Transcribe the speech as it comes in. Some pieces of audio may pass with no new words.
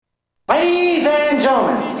Ladies and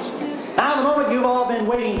gentlemen, now the moment you've all been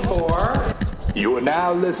waiting for. You are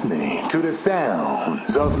now listening to the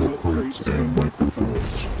sounds of Milkcrates and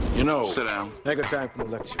Microphones. You know, sit down. Take a time for the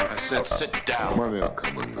lecture. I said sit down. Money will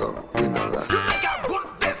come and go. We know that. You think I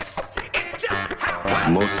want this? It just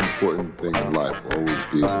happened. The most important thing in life will always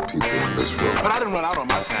be the people in this room. But I didn't run out on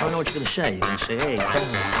my I time. don't know what you're going to say. You're going to say, hey,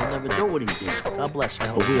 I'll never do what he did. God bless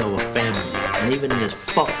him. We are a family. And even in this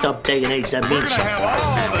fucked up day and age, that We're means gonna something.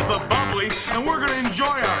 have all the bubbly, and we're gonna enjoy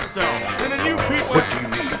ourselves. And the new people. What do you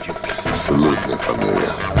need, you people? Salute me,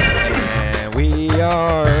 familia. And we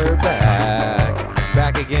are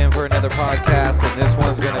back again for another podcast, and this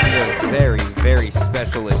one's going to be a very, very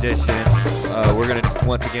special edition. We're going to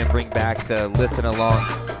once again bring back the listen along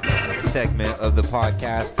segment of the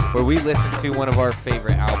podcast where we listen to one of our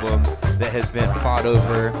favorite albums that has been fought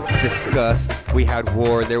over, discussed. We had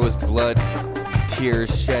war, there was blood,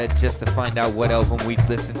 tears shed just to find out what album we'd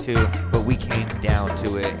listen to, but we came down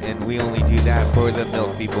to it, and we only do that for the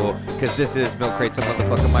milk people, because this is Milkcrates and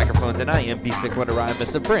motherfucking microphones, and I am B-Sick What a Rhyme,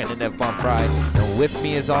 Mr. Brandon F. Bomb Pride, and with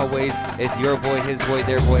me as always, it's your boy, his boy,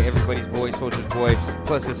 their boy, everybody's boy, Soldier's boy,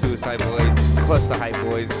 plus the Suicide Boys, plus the Hype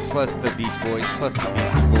Boys, plus the Beach Boys, plus the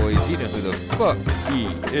Beastie Boys. You know who the fuck he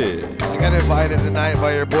is. I got invited tonight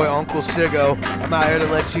by your boy Uncle Siggo. I'm out here to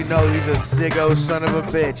let you know he's a Siggo son of a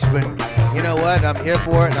bitch, but you know what? I'm here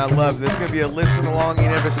for it, and I love it. This is going to be a listen along you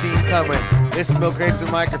never seen coming. This is Milkcrates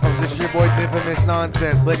and Microphones. This is your boy Infamous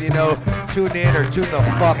Nonsense, letting you know, tune in or tune the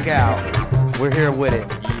fuck out. We're here with it.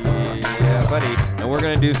 Yeah, buddy. And we're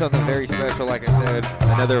going to do something very special, like I said,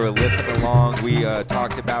 another listen along. We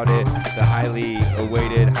talked about it, the highly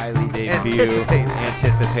awaited, highly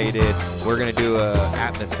anticipated. We're going to do a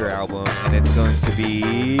Atmosphere album, and it's going to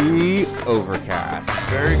be Overcast.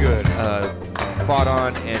 Very good. Fought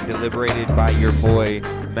on and deliberated by your boy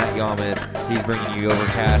Matt Yamas. He's bringing you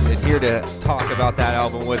Overcast, and here to talk about that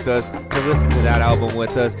album with us, to listen to that album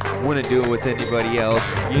with us. Wouldn't do it with anybody else.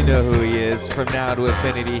 You know who he is. From now to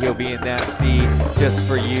infinity, he'll be in that seat just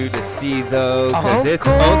for you to see, though, because it's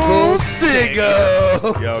Uncle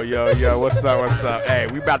Siggo. Yo, what's up? Hey,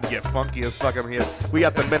 we about to get funky as fuck up here. We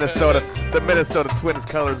got the Minnesota Twins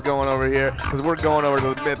colors going over here, because we're going over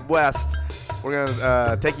to the Midwest. We're going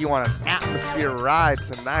to take you on an atmosphere ride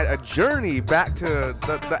tonight, a journey back to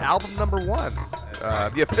the album number one,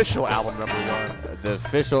 the official album number one. The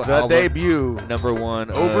official the album. Debut. Number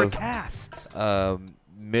one. Overcast.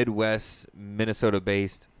 Midwest,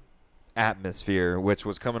 Minnesota-based Atmosphere, which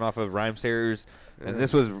was coming off of Rhymesayers. And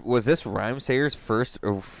this was this Rhymesayers' first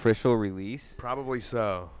official release? Probably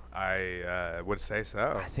so. I would say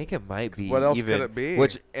so. I think it might be. What else even, could it be?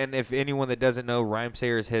 And if anyone that doesn't know,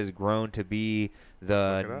 Rhymesayers has grown to be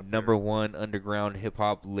the number one underground hip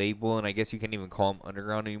hop label, and I guess you can't even call them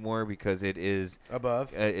underground anymore because it is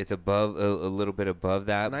above. It's above a little bit above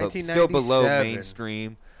that, but still below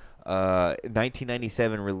mainstream.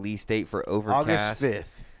 1997 release date for Overcast.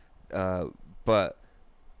 August 5th. But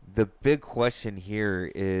the big question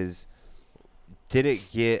here is, did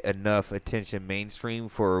it get enough attention mainstream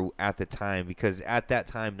for at the time? Because at that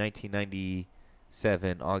time,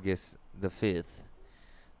 1997, August the 5th,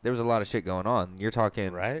 there was a lot of shit going on. You're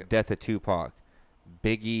talking death of Tupac.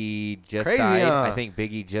 Biggie just died. Huh? I think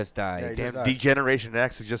Biggie just died. Yeah, damn, D-Generation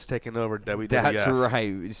X is just taking over WWF. That's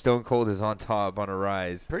right. Stone Cold is on top, on a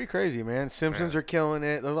rise. Pretty crazy, man. Simpsons are killing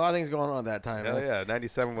it. There's a lot of things going on at that time. Hell yeah,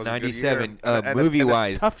 97 was 97, a good year.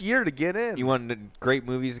 movie-wise. Tough year to get in. You wanted great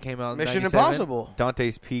movies that came out in Mission 97? Impossible.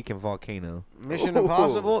 Dante's Peak and Volcano. Mission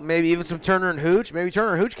Impossible. Maybe even some Turner and Hooch. Maybe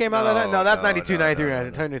Turner and Hooch came out that night. No, that's 92, 93,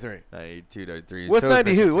 93. 92, 93. What's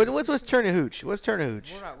 90 Hooch? What's Turner and Hooch? What's Turner and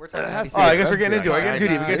Hooch? We're talking I guess we're getting into it.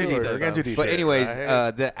 We're getting too deep. But anyways,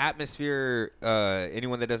 the Atmosphere,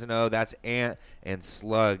 anyone that doesn't know, that's Ant and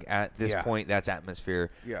Slug at this point. That's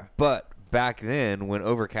Atmosphere. Yeah. But back then, when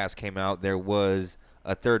Overcast came out, there was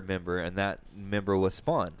a third member, and that member was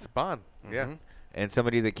Spawn. Yeah. And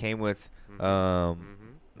somebody that came with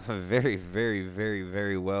very, very, very,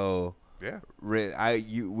 very well. Yeah.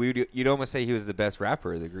 You'd almost say he was the best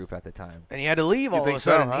rapper of the group at the time. And he had to leave all of a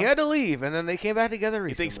sudden. So, huh? He had to leave, and then they came back together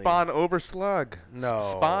recently. You think Spawn over Slug?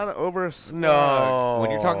 No. Spawn over Slug? No.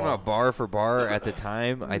 When you're talking about bar for bar at the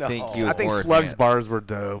time, I think he was more Slug's advanced. bars were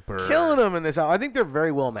dope. Killing them in this album. I think they're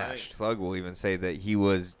very well matched. Slug will even say that he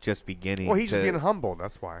was just beginning. Well, he's just being humble.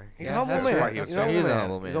 That's why. He's a humble man. He's a humble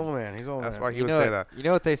man. He's a humble man. That's why he would say that. You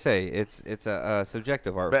know what they say? It's a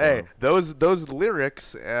subjective art But form. hey, those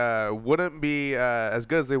lyrics wouldn't be as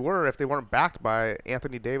good as they were if they weren't backed by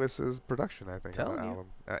Anthony Davis's production. I think. Telling on the you. album.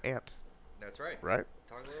 Ant. That's right. Right.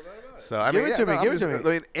 Talk a little bit about So I Give mean, it to me. I'm Give it just- to me.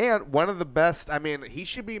 I mean, and one of the best. I mean, he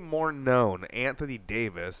should be more known, Anthony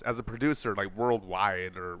Davis, as a producer, like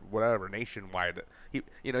worldwide or whatever, nationwide.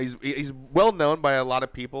 He's well known by a lot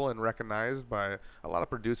of people and recognized by a lot of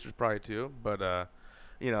producers probably too. But a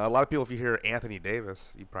lot of people, if you hear Anthony Davis,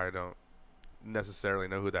 you probably don't necessarily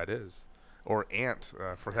know who that is, or Ant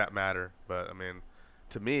for that matter. But I mean,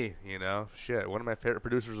 to me, shit, one of my favorite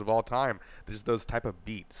producers of all time. Just those type of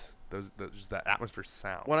beats. Just that atmosphere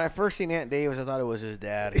sound. When I first seen Ant Davis, I thought it was his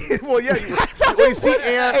dad. Well, yeah. When you see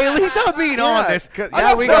Ant, Hey, at least I'm being honest.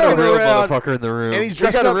 Yeah, we got a real motherfucker in the room. And he's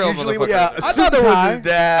dressed up usually with Yeah, a I suit thought it and was tie. his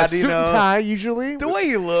dad. A suit and tie usually. The way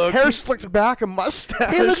he looked, hair slicked back, a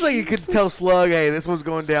mustache. he looks like you could tell Slug, hey, this one's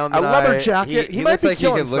going down a tonight. leather jacket. He might looks be like he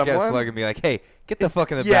killing could look someone. at Slug and be like, "Hey, get the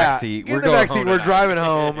fuck in the Yeah, back seat. get We're in the going back seat. home We're tonight." driving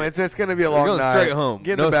home. It's going to be a long going night. straight home.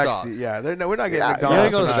 Get in No the back stops. seat. Yeah, we're not getting You McDonald's.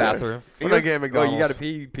 ain't going to the tonight. bathroom. We're not getting Oh, McDonald's. you got to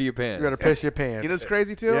pee your pants. You got to piss your pants. You know what's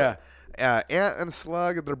crazy too? Yeah. Ant and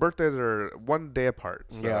Slug, their birthdays are one day apart.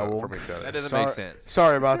 So, Yeah, well, from each other. That doesn't Sorry- make sense.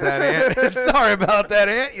 Sorry about that, Ant. Sorry about that,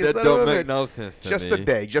 Ant. You That son don't of a make bitch. no sense to Just me. the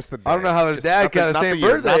day. Just the day. I don't know how his Just dad not the- got the not same year,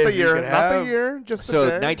 birthday Not as the you year. could Not the have. year. Just So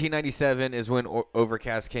the day. 1997 is when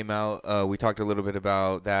Overcast came out. We talked a little bit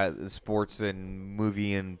about that sports and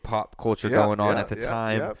movie and pop culture going on at the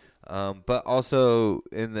time. But also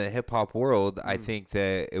in the hip hop world, I think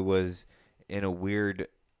that it was in a weird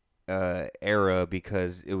era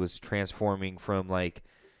because it was transforming from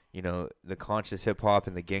the conscious hip hop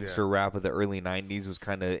and the gangster rap of the early 90s was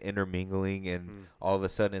kind of intermingling, and all of a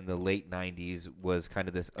sudden in the late 90s was kind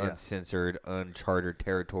of this uncensored, uncharted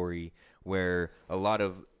territory where a lot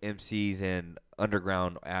of MCs and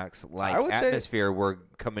underground acts like Atmosphere were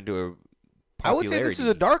coming to a popularity. I would say this is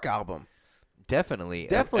a dark album. Definitely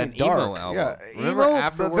Definitely an dark. emo album. Yeah, Remember emo,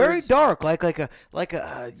 afterwards? but very dark, like a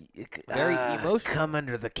Very emotional. Come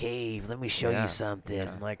under the cave. Let me show Yeah. you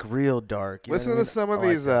something. Like real dark. You know Listen what I to mean? some of I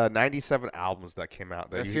like these that. 97 albums that came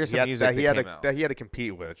out. That Let's he- hear he some had- music that he that had came out. that he had to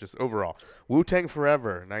compete with. Just overall, Wu-Tang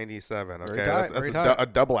Forever 97. Okay, Very tight, very that's tight. a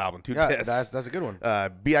double album. Two Yeah, discs. that's a good one.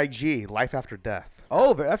 B.I.G. Life After Death.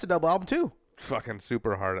 Oh, that's a double album too. Fucking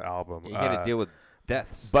super hard album. You had to deal with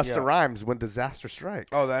deaths. Busta Yeah. Rhymes, When Disaster Strikes.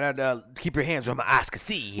 Oh, that had keep your hands where my eyes can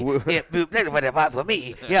see. Woo. For me.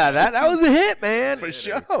 Yeah, that was a hit, man. For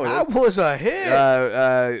sure. That was a hit.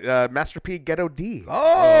 Master P, Ghetto D.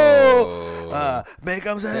 Make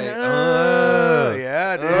them say, Say,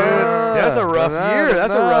 yeah, dude. That's a rough year.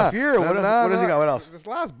 That's a rough year. What does he got? What else? Just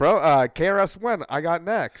last, bro. KRS One, I Got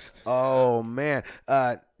Next. Oh man.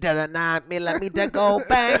 9mm go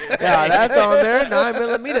bang. Yeah, that's on there.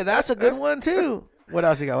 9mm. That's a good one too. What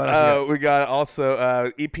else you got? What else you got? We got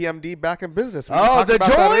also EPMD Back in Business. We Oh, talked the about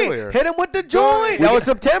that joint! earlier. Hit him with the joint. That was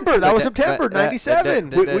September. That was September '97.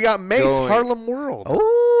 We got Mace, Joint. Harlem World.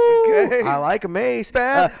 Oh, Okay. I like a Mace.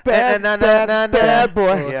 Bad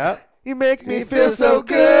boy. Yeah. You make me You feel so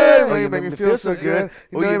good. You make me feel so good.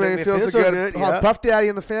 Oh, you make me feel so good. Yeah. Puff Daddy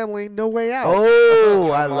and the Family, No Way Out. Oh,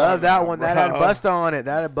 I love on, that one. That had bro. Busta on it.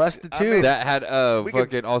 That had Busta too. That had We could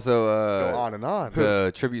fucking also Go on and on.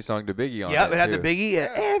 the tribute song to Biggie on Yep, it it had the too. Biggie.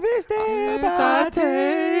 Every step I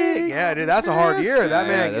take. Yeah, dude, that's a hard year. That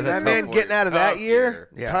Yeah, man, that's a that tough man one. getting out of that year.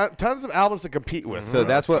 Yeah. Tons of albums to compete with. So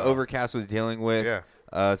that's what Overcast was dealing with.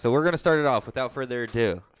 Yeah. So we're gonna start it off without further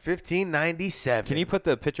ado. 1597. Can you put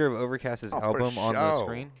the picture of Overcast's Oh, for album on the sure.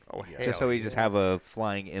 screen? Oh, Just so we just have a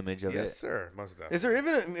flying image of Yes, it. sir. Most definitely. Is there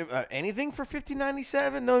even anything for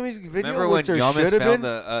 1597? No music video. Remember when which there Yamas should have found been?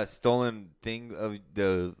 the stolen thing of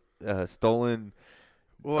the stolen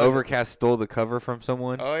What? Overcast stole the cover from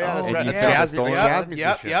someone? Oh, yeah. Oh, that's right. you The found jazz- the stolen jazz one?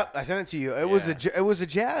 musician. Yep. I sent it to you. It was it was a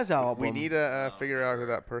jazz album. We need to figure out who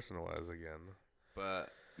that person was again. But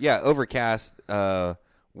yeah, Overcast.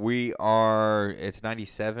 It's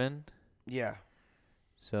 97. Yeah.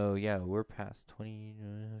 So yeah, we're past 20.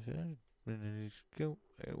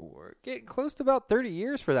 We're getting close to about 30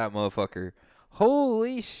 years for that motherfucker.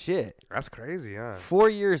 Holy shit! That's crazy, huh? 4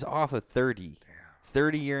 years off of 30.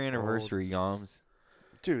 30-year anniversary, Yams.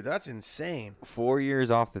 Dude, that's insane. 4 years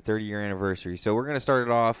off the 30-year anniversary. So we're gonna start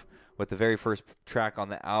it off with the very first track on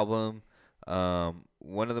the album.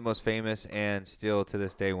 One of the most famous, and still to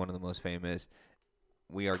this day one of the most famous.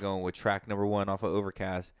 We are going with track number 1 off of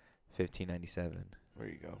Overcast, 1597. There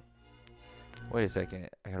you go. Wait a second.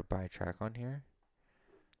 I gotta buy a track on here.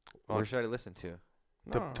 Where should I listen to?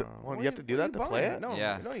 Well, you have to do that to play it? No,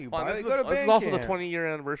 Yeah. no, you Hold on, buy this it. is Go to this is also the Bandcamp. 20-year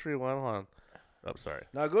anniversary one. Hold on. Oh, sorry.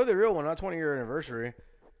 No, go to the real one, not 20-year anniversary.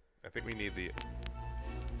 I think we need the.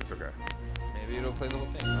 It's okay. Maybe it'll play the whole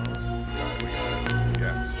thing.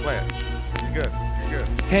 Yeah, just play it. You're good. You're good.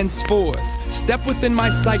 Henceforth, step within my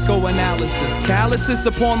psychoanalysis. Calluses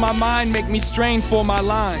upon my mind make me strain for my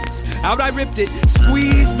lines. Out I ripped it,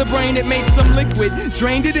 squeezed the brain, it made some liquid.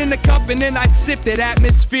 Drained it in a cup and then I sipped it.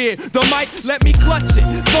 Atmosphere, the mic, let me clutch it.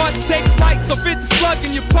 Thoughts take flight, so fit the slug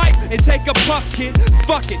in your pipe and take a puff, kid.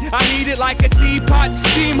 Fuck it, I heat it like a teapot.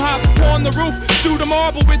 Steam hop on the roof, shoot a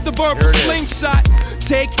marble with the verbal slingshot.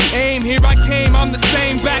 Take aim, here I came, I'm the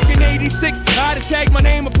same. Back in 86, I'd have tagged my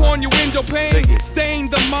name upon your window pane. Stain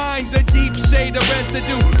the mind, a deep shade of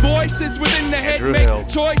residue. Voices within the head make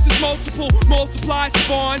choices multiple. Multiply,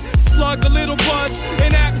 spawn, slug a little buzz.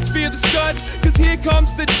 In atmosphere the scuds, cause here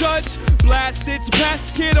comes the judge. Blast it, so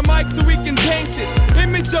pass the kid a mic so we can paint this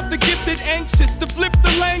image of the gifted anxious to flip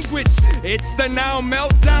the language. It's the now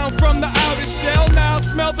meltdown from the outer shell. Now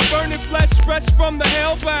smell the burning flesh fresh from the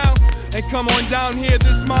hellbound. And come on down here,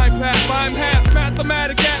 this mind path. I'm half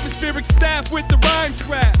mathematic, atmospheric staff with the rhyme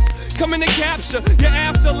craft. Coming to capture your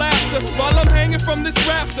after laughter while I'm hanging from this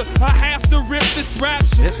rafter. I have to rip this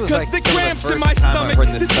rapture. Cause the cramps in my stomach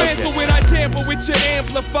dismantle when I tamper with your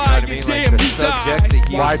amplifier. Damn, you die.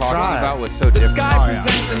 Why try? The sky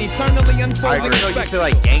presents an eternally unfolding spectrum.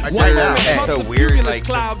 Like gangster, so weird, like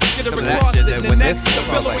some of that shit. That when this came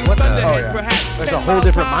out, like what the? That's a whole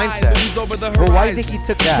different mindset. Well, why do you think he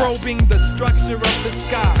took that? Probing the structure of the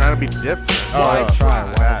sky. Trying to be different. Why try?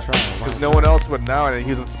 Because no one else would know, and he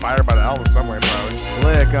was inspired by the album some way, probably.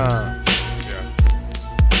 Slick,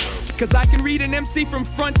 Cause I can read an MC from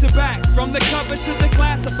front to back, from the cover to the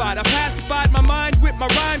classified. I pacified my mind with my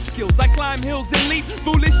rhyme skills. I climb hills and leap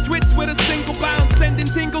foolish twits with a single bound, sending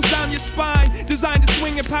tingles down your spine. Designed to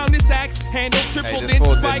swing and pound this axe, handle tripled inch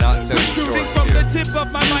spike, protruding from the tip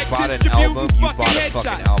of my mic, distributing fucking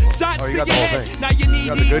headshots. Shots to your head, now you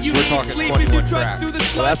need sleep as you trudge through the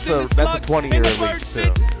slush and the slugs and the bird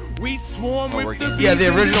shit. We swarm with the yeah,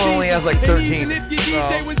 the original only has like 13. Even if your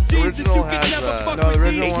DJ was Jesus, you could never fuck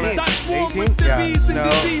with these. I swarm with the bees and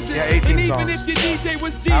diseases. And even if your DJ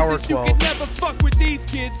was Jesus, you could never fuck with these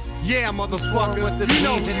kids. Yeah, motherfucker. You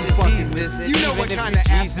know who you fucking with. You know what kind of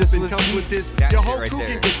ass whooping comes with this. Your whole crew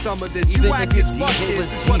can get some of this. You whack as fuck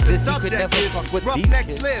this is what the subject is.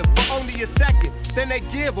 Roughnecks live for only a second. Then they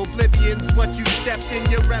give oblivions what you stepped in.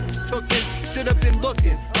 Your reps took in. Should have been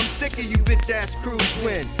looking. I'm sick of you bitch ass crews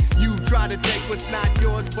when you try to take what's not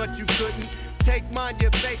yours, but you couldn't. Take mine,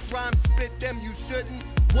 your fake rhymes, spit them, you shouldn't.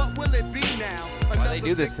 What will it be now? Why they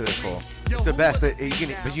do this to this fool? It's the best. But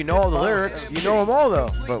you know all the lyrics. You know them all, though.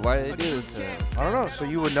 But why do they do this to them? I don't know. So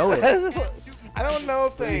you would know it. I don't know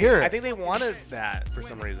if they hear it. I think they wanted that for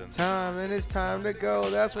some reason. Time and it's time to go.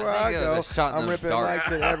 That's where I go. I'm ripping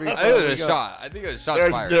mics at every. I think it was a shot. I think it was shots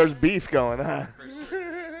fired. There's beef going on.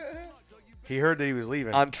 He heard that he was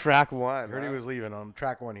leaving. On track one. He heard he was leaving. On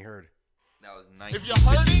track one, he heard. That was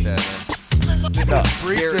 1957. No,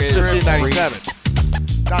 brief description 97.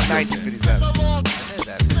 Not 1957. I said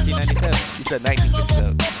that. 1597. You said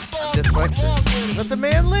 1957. I'm dyslexic. Let the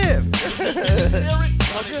man live.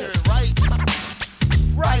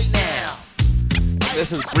 Right now.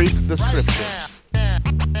 This is brief description.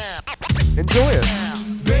 Enjoy it.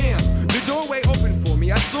 Bam! The doorway opened for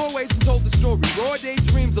me. I saw ways and told the story. Raw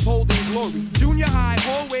daydreams of holding glory. Junior high,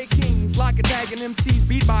 hallway kings, lock attacking MCs,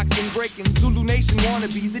 beatboxing, breaking Zulu Nation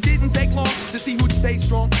wannabes. It didn't take long to see who'd stay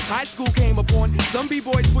strong. High school came upon. Some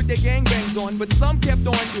b-boys put their gangbangs on, but some kept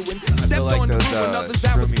on doing. Stepped like on the those, room, others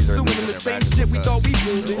that was pursuing in the same shit we thought we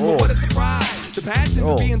ruled in. But what a surprise! The passion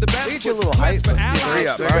for being the best. Get your little hype for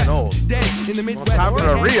allies to rest. Dead in the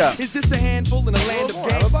Midwest. It's just a handful in a land of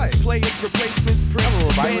gangsters, players, replacements,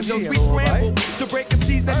 priests, banjos. We scramble to break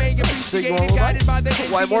MCs that may appreciate it, guided by the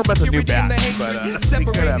hate and the hatred,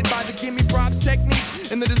 separated by the gimme props technique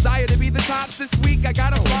and the desire to be the tops. This week I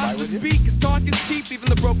got a floss to speak, cause talk is cheap, even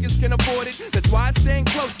the brokest can afford it. That's why I stand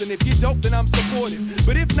close, and if you're dope, then I'm supportive.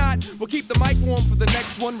 But if not, we'll keep the mic warm for the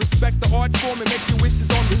next one. Respect the art form and make your wishes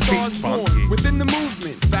on the stars born. Within the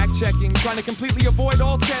movement, fact checking, trying to completely avoid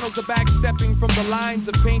all channels of backstepping from the lines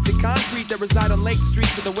of painted concrete that reside on Lake Street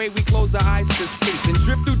to the way we close our eyes to sleep and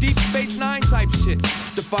drift through Deep Space Nine type shit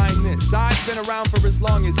to find this. I've been around for as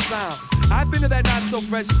long as sound. I've been to that not so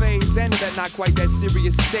fresh phase and to that not quite that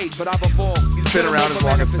serious state, but I've evolved. He's been around as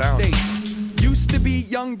long as sound. Used to be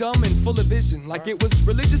young, dumb, and full of vision, like it was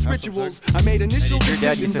religious rituals. I made initial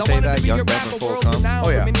decisions. I wanted to be a rapper world renowned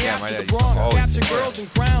from Minneapolis to the Bronx. Capture girls and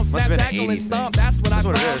crowns, snap, tackle, and stomp. That's what I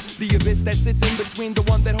found. The abyss that sits in between the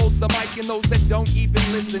one that holds the mic and those that don't even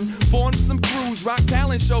listen. Formed some crews, rock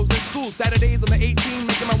talent shows in school. Saturdays on the 18,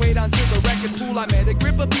 making my way down to the record pool. I met a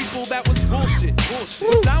grip of people that was bullshit.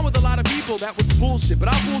 Was down with a lot of people that was bullshit. But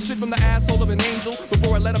I bullshit from the asshole of an angel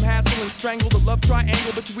before I let him hassle and strangle the love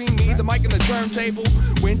triangle between me, the mic, and the turntable.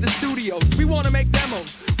 Went to studios, we wanna make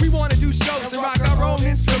demos. We wanna do shows and rock our own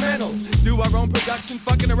instrumentals. Do our own production,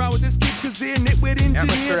 fucking around with this kid Kazir, nitwit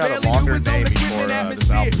engineer, barely knew his own equipment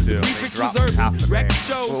atmosphere. The prefix was urban, wrecked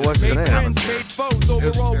shows, made friends, made foes.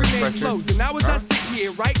 Overall, we made flows. And now as I sit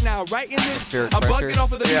here right now, writing this, I'm bugging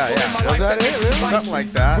off of the people in my life that make me Something like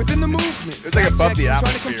that. within the movement. It's like above the trying to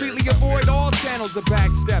atmosphere. completely avoid all channels of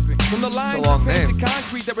backstepping. From the lines of painted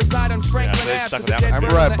concrete that reside on Franklin they Ave stuck to with the that. dead I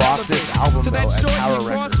remember I rail on the bought this elevator. album, To that though, at short Tower and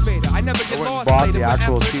Records. crossfader. I never get went and lost bought later the for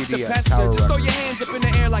actual efforts CD to at pester. Tower Just throw your Records. hands up in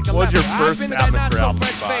the air like a What was your leper. I've first been to that not atmosphere so album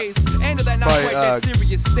fresh you bought? phase and to that not Probably, quite that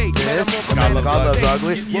serious state. this, God Loves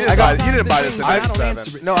Ugly. You I got didn't buy this in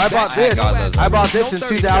 '97. No, I bought this. I bought this in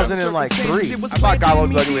 2003. I bought God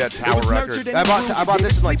Loves Ugly at Tower Records. I bought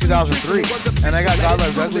this in like 2003, and I got God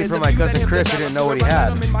Loves Ugly from my cousin Chris, who didn't know what he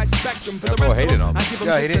had. Boy hated on me.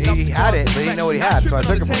 Yeah, he had it, but he didn't know what he had, so I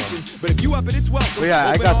took it from him. But yeah,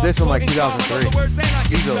 I got this in like 2003.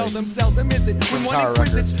 Easily. When one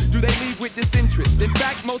inquisits, do they leave with disinterest? In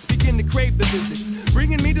fact, most begin to crave the visits.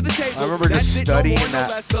 Bringing me to the table. I remember just studying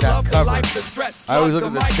that cover. I always look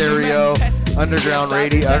at the stereo, underground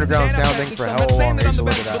radio, underground sound thing for how long I used to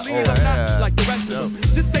look at that. Oh, yeah. Like the rest of them.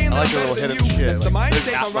 Just saying I like that a I'm little better hit than of you. shit. That's the Like, mindset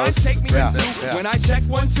there's my rhymes take me Yeah, into. yeah. When I check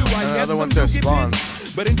 1, 2, I guess Another some one do says get Spawn.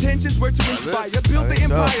 missed. But intentions were to inspire, build the think so.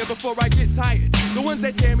 empire before I get tired. The ones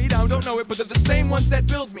that tear me down don't know it, but they're the same ones that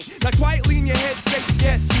build me. Now quietly in your head say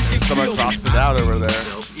yes, you can Someone feel tossed me. it out over there.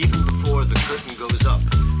 Even before the curtain goes up.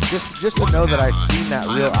 Just to know that I seen that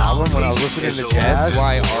real album when I was listening to jazz.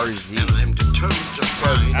 SYRZ. And I'm determined to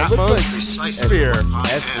find It looks like precisely what I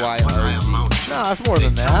am, what I amount to. No, it's more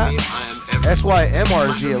than that.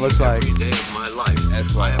 SYMRZ, it looks like. Every day of my life.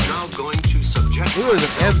 I am now going to subject Ooh, there's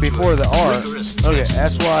an M before the R. Okay,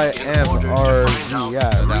 SYMRZ, yeah.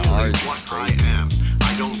 that R is what I am.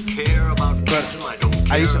 I don't care about Clinton. I don't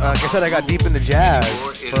care. I used to, like I said, I got deep into jazz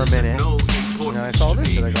for a minute. And I saw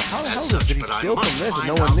this and I go, how the hell did he steal from this and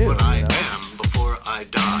no one knew? What I You know? am before I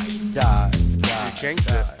die. Die.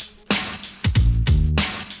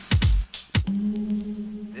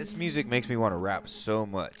 This music makes me want to rap so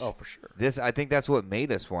much. Oh, for sure. I think that's what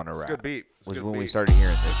made us want to rap. Good beat. Was when we started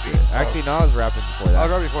hearing this shit. Actually, no, I was rapping before that. I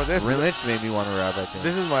was rapping before this. Lynch made me want to rap, I think.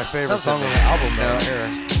 This is my favorite Something song on the album,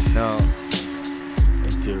 No.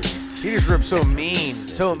 He just ripped so mean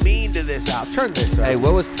to this album. Turn this up. Hey,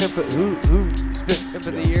 what was Pimp? Who spit Pimp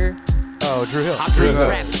of the Year? Oh, Drew Hill.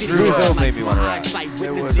 Drew Hill made me want to rap.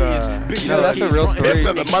 It was, no, that's a real story. Hip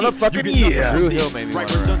of the motherfucking year. Drew Hill made me want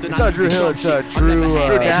to rap. It's not Drew Hill, it's Drew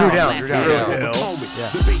Down.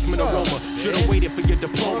 The basement aroma. Should've waited for your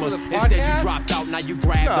diploma. Instead, you dropped out. Now you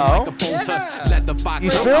grab the microphone to let the fox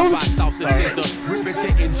box out the center. Rip it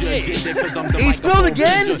to injure agenda, 'cause I'm the He spilled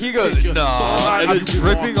again? microphone He goes, ninja. no, and it's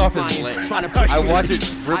dripping off his leg. I watch it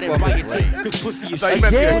drip off his leg. I thought you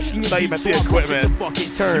meant the equipment.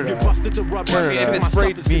 Turn it up. If it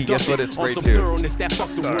sprayed me, guess what it sprayed to?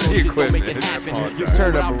 The equipment.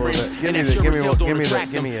 Turn it up a little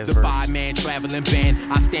bit. Give me his the verse. 5-man traveling band.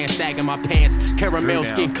 I stand sagging my pants. Caramel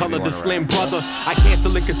skin color, the slim brother. I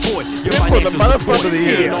cancel and contort. Your for the financial motherfucker support. of the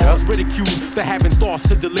year. Being always ridiculed for having thoughts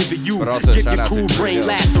to deliver you. But also, Give shout your out to cool Drew brain Hill.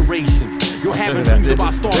 lacerations. You're having dreams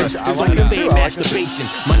about stars. There's only vain masturbation.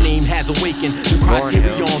 My name has awakened the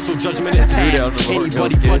criterion, so judgment is passed.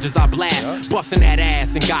 Anybody budges, I blast. Busting that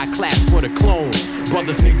ass and got claps for the clone.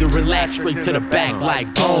 Brothers need to relax straight to the back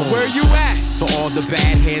like bone. Where you at? To all the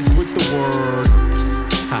bad heads with the word.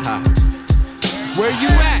 Haha. Where you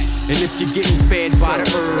at? And if you're getting fed by the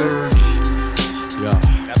urge. Yeah.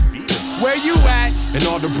 Where you at? And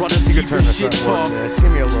all the brothers keeping shit tough.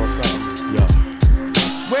 Give me a little something. Yeah.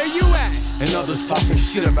 Where you at? And others talking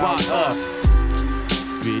shit about us.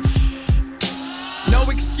 Bitch. No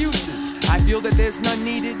excuses. I feel that there's none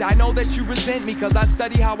needed. I know that you resent me cause I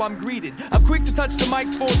study how I'm greeted. I'm quick to touch the mic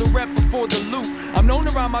for the rep before the loot. I'm known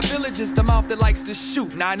around my village as the mouth that likes to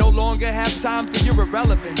shoot. Now I no longer have time for your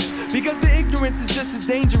irrelevance, because the ignorance is just as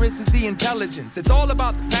dangerous as the intelligence. It's all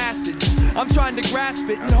about the passage. I'm trying to grasp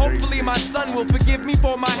it, and hopefully my son will forgive me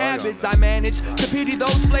for my habits. I manage to pity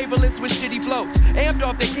those flavorless with shitty floats, amped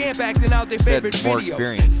off their camp acting out their favorite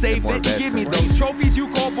videos. Save it and give me those trophies you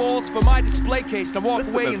call balls for my display case. Now walk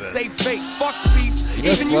away and save face. Fuck beef,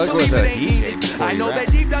 even you believe it ain't needed. I know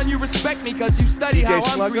that deep down you respect me cause you study how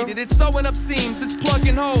I'm greeted. It's sewing up seams, it's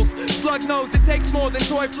plugging holes. Slug knows it takes more than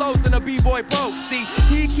toy flows in a b-boy pose. See,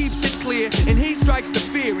 he keeps it clear and he strikes the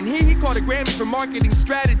fear. And he caught a Grammy for marketing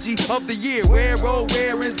strategy of the year. Where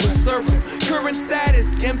is the circle? Current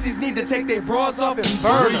status, MCs need to take their bras off and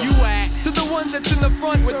burn. Where you at? To the ones that's in the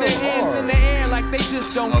front with their hands in the air like they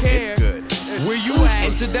just don't care. It's good. Where you at?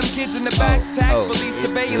 And to them kids in the back, tactfully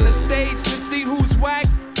surveying the stage to see who's whack.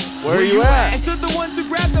 Where you at? And to the ones who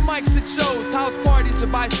grab the mics at shows, house parties or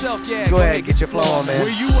by self, yeah. Go ahead, get your flow on, man. Where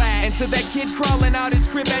you at? And to that kid crawling out his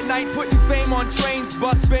crib at night, putting fame on trains,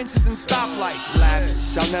 bus benches, and stoplights.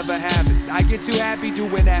 Lavish, I'll never have it. I get too happy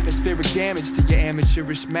doing atmospheric damage to your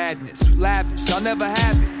amateurish madness. Lavish, I'll never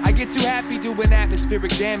have it. I get too happy doing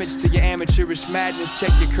atmospheric damage to your amateurish madness.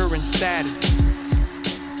 Check your current status.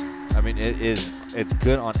 I mean, it's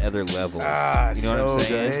good on other levels. You know what I'm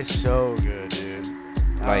saying? Good. It's so good, dude.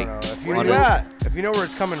 Like, if you know where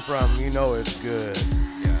it's coming from, you know it's good.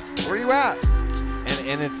 Yeah. Where you at?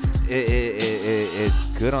 And it's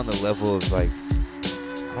good on the level of like,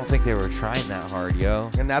 I don't think they were trying that hard, yo.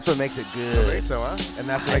 And that's what makes it good. I think so, huh? And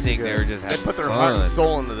that's what I makes think it good. they were just They having put their fun. heart and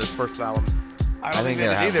soul into this first album. I don't think they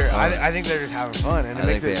did either. I think they're just having fun, and it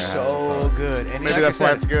makes it so good. And Maybe like that's I why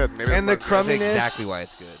said, it's good. Maybe and the that's why it's good. crumminess. That's exactly why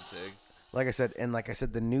it's good, Sig. Like I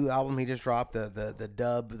said, the new album he just dropped, the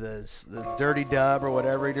dub, the dirty dub or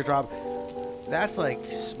whatever he just dropped, that's like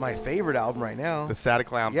my favorite album right now. The Sad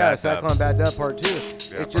Clown yeah, Bad Sad Dub. Clown Bad Dub Part 2.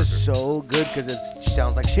 It's just so good because it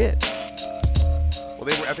sounds like shit. Well,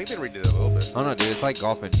 I think they redid it a little bit. Oh no, dude, it's like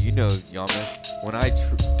golfing. You know, Yamas. When I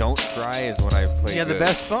don't try is when I play. Yeah, good. the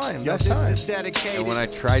best fun, Yo, best this time. is dedicated And when I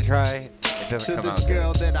try, it doesn't to come this out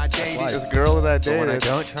girl good. that I dated. This girl that I But when I dated.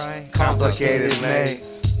 don't try, Complicated maze.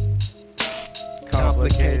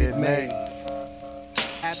 Complicated maze.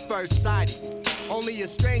 At first sighting, only a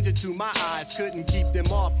stranger to my eyes couldn't keep them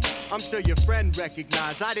off you. I'm sure your friend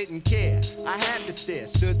recognized I didn't care. I had to stare,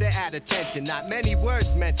 stood there at attention. Not many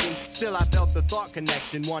words mentioned, still I felt the thought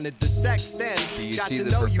connection. Wanted the sex then, Do you got see to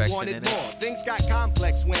the know you perfection wanted in it? more. Things got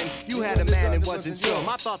complex when you had a man and wasn't sure.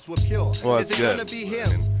 My thoughts were pure. Well, is it's it good. gonna be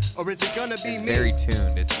him? Or is it gonna be It's me? very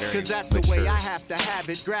tuned. It's very Cause that's mature. the way I have to have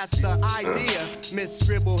it. Grasp the idea. Miss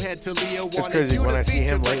Scribblehead to Leo wanted crazy you when to I see feature,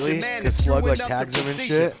 him but lately, your man 'cause is Slug, like, screwing up tags the him and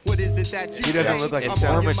procedure. shit. What is it that you He doesn't say? look like I'm he's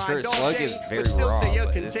on more your mature. mind all Slug day, is very but still raw, say you're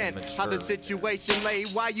but it's content. How the mature. situation lay,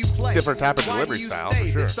 why you play? Different type of Why delivery do you style, stay? for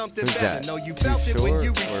There's sure. something Who's better. that? No, you Too felt it when short you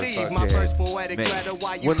or received my fucking first poetic me? letter.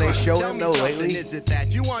 Why you When they cry? show Tell him, me though, something, lately, is it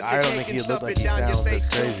that you want I your don't cake think he and looked stuff like it he down your sounds face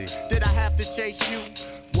this too? crazy. Did I have to chase you?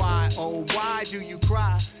 Why, oh, why do you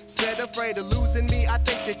cry? Said afraid of losing me, I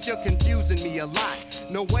think that you're confusing me a lot.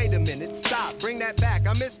 No, wait a minute, stop, bring that back.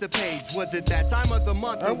 I missed the page. Was it that time of the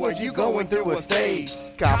month or were you going through a phase?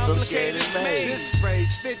 Complicated maze. This phrase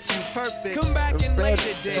fits you perfect. Come back in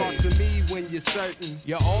later days. Talk to me when you're certain.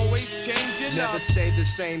 You're always changing Never up. stay the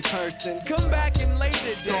same person. Come back in later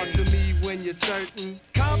days. Talk to me when you're certain.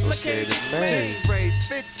 Complicated This maze. phrase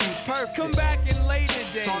fits you perfect. Come back in later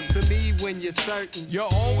days. Talk to me when you're certain.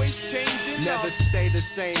 You're always changing Never up. stay the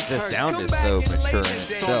same The person. sound Come is back so in mature in later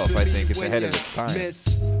days. itself. Talk to I me think it's when ahead of you its time. Miss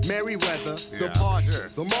Merriweather, the Yeah, partial, sure.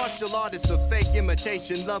 the martial artist of fake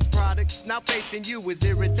imitation, love products. Now facing you is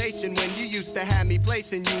irritation when you used to have me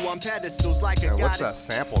placing you on pedestals like a Yeah, what's that goddess.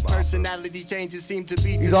 sample about? Personality changes seem to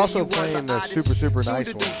be. He's to also me, you were playing the oddest. super, super Soon nice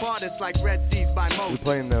to one. do parties like Red Seas by Moses.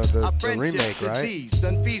 playing the Our friendship's remake, right? diseased,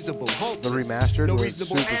 unfeasible, hopeless. The remastered No was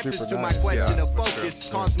reasonable super, answers super to my nice. question Yeah, of for focus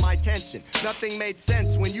sure. caused my tension. Nothing made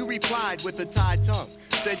sense when you replied with a tied tongue.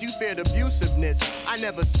 Said you feared abusiveness. I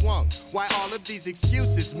never swung. Why all of these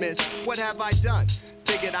excuses, miss? What have I done?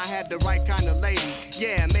 Figured I had the right kind of lady.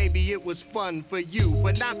 Yeah, maybe it was fun for you,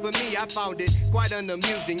 but not for me. I found it quite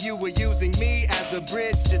unamusing. You were using me as a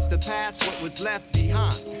bridge just to pass what was left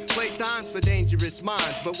behind. Playtimes for dangerous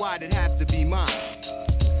minds, but why'd it have to be mine?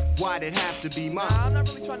 Why'd it have to be mine? Nah, I'm not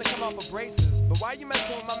really trying to come off abrasive, but why you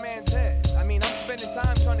messing with my man's head? I mean, I'm spending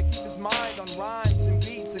time trying to keep his mind on rhymes and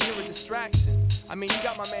beats, and you're a distraction. I mean, you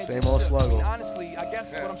got my man Same just old shook. I sluggle. mean, honestly, I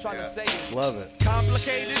guess what I'm trying to say is Love it.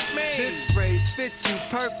 complicated maze. This phrase fits you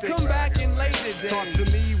perfect. Come back in later days. Talk to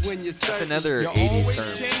me when you're certain. That's another You're 80s always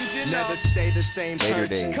term. changing Never up. stay the same Later person.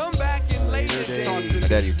 days. Come back in later days. Talk to My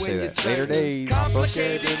dad me used to when say you're that. Later certain. days.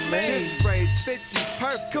 Complicated maze. This phrase fits you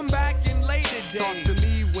perfect. Come back in later Talk days. to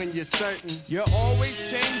me when you're certain. You're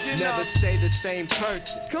always changing Never up. stay the same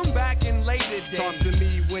person. Come back in later days. Talk to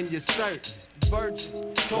me when you're certain. Virgin,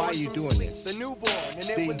 torn Why are you from doing sleep, this? The newborn, and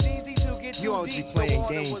See, it was easy to get you too always be deep. playing The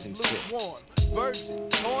water games was and shit. lukewarm. Virgin,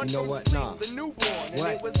 torn You know from what? sleep. Nah. The newborn, and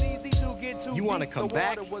What? it was easy to get too You deep. wanna come the back?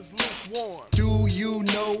 water was lukewarm. Do you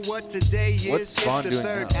know what today is? What's Spawn it's the doing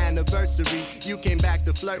third now? anniversary. You came back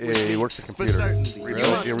to flirt with me. He works the For computer. certainly. Really? You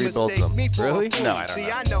must He rebuilds mistake them. me for a Really? fool. No, I don't See,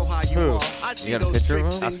 know. I know how you Who? are. I see You got a those picture of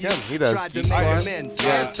tricks him? in Ask you. him. He does. Tried to He's make Spawn. amends. Yeah,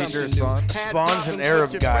 Learn teacher something new. Spawn. Had Spawn's an problems Arab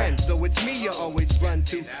with your guy. friends, so it's me you always run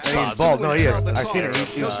to. And he's bald. No, he is. I've seen him.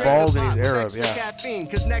 He's bald and he's Arab, yeah. Caffeine,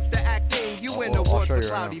 'cause next to acting, you win I'll awards show for you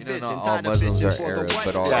right cloudy now. You know, vision. not all Tired of Muslims bitching are for the Arabs, white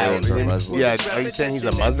but all man. Arabs are Muslims. Yeah, are you saying he's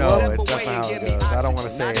a Muslim? No, it's that's not how it goes. I don't want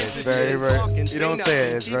to say it. It's very, very. You don't say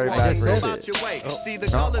it. It's very I bad just for said you. it. See the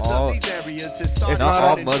Not colors all- of these areas. It's Not not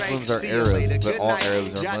all Muslims are Arabs, but all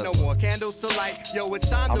Arabs are Got no Muslims. more candles to light. Yo, it's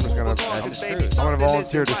time I'm to just move gonna. along, I'm 'cause baby, gonna something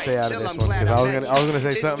volunteer to isn't stay right. out of Still, this I'm one glad because I met was gonna say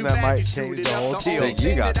It's something too that bad might you change screwed the it whole up. deal. only You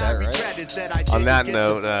thing got I that, right? regret is that I On that didn't get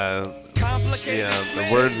note, the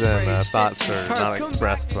words and thoughts are not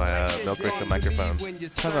expressed by Milkcrates and microphone.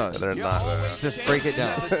 Come on. They're not. Just break it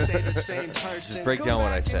down. Just break down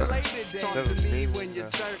what I said. Doesn't mean.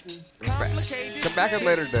 Come back at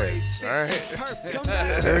later days. All right.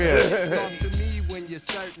 Here he is. Talk to me when you're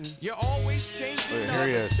certain. You're always changing. Here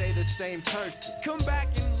he is. Stay the same person. Come back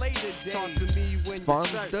in later days. Talk to me when you're Spawn's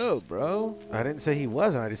certain. dope, bro. I didn't say he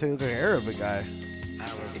wasn't. I just said he looked like an Arabic guy.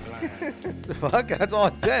 The fuck? That's all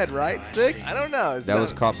I said, right? Six? I don't know. That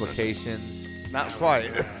was complications. Not quite.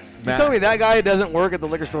 You tell me that guy doesn't work at the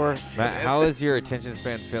liquor store? Matt, how is your attention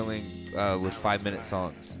span feeling with 5-minute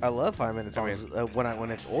songs? I love 5 minutes songs.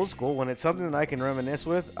 When it's old school, when it's something that I can reminisce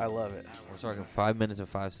with, I love it. We're talking 5 minutes and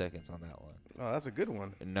 5 seconds on that one. Oh, that's a good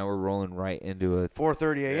one. And now we're rolling right into a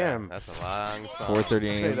 4:30 a.m. That's a long song. 4:30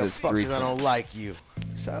 Say a.m. the to fuck 3. 'cause I don't like you.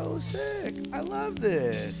 So sick. I love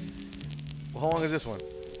this. Well, how long is this one?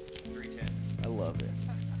 3:10. I love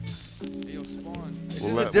it. Yo, Spawn. It's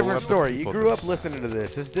just a different story. You grew up listening to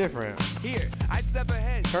this. It's different. Here, I sever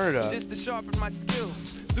heads. Turn it up. Just to sharpen my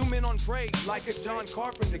skills. Zoom in on prey like a John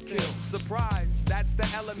Carpenter kill. Surprise, that's the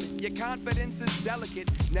element. Your confidence is delicate,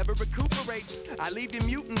 never recuperates. I leave you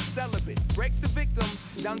mutant celibate. Break the victim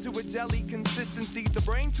down to a jelly consistency. The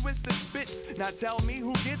brain twister spits. Now tell me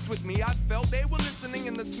who gets with me. I felt they were listening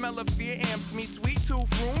and the smell of fear amps me. Sweet tooth,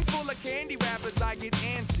 room full of candy wrappers. I get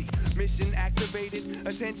antsy. Mission activated,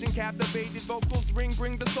 attention captivated. Vocals ring,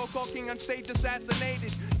 bring the so-called king on stage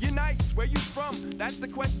assassinated. You're nice, where you from? That's the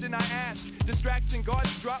question I ask. Distraction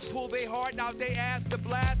guards drop, pull they heart out they ass. The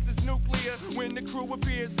blast is nuclear when the crew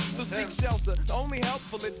appears. So seek shelter. The only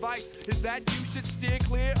helpful advice is that you should steer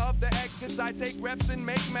clear of the exits. I take reps and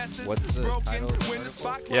make messes. What's the broken title of the when the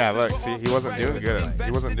spot closes. Yeah, look, we're see, off he wasn't the doing breakfast, good. He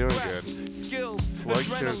invested wasn't doing breath. good. Skills, Slug to his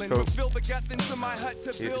adrenaline, coat. refill the gut into my hut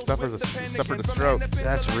to He build suffered with a- the he pen suffered a again. From stroke. independence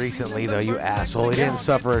That's to recently, the though, you first asshole. He section didn't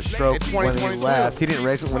suffer a stroke It's when he 2022. left. He didn't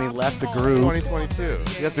race it when he left the group. 2022.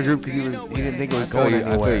 He left the group because he didn't think it was I feel going you. I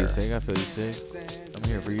feel anywhere. you, Sig. I feel you, Sig. I'm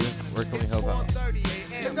here for you. Where can we help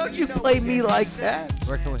out? Don't you play me like that?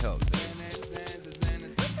 Where can we help, Sig?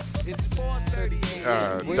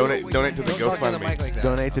 Donate to the Don't talk to the mic GoFundMe. like that.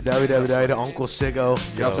 Donate to www to Uncle Siggo.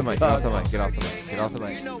 Get off the mic. Get off the mic. Get off the mic. Get off the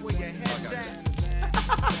mic.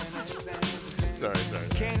 Sorry.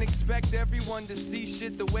 Can't expect everyone to see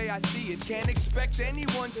shit the way I see it. Can't expect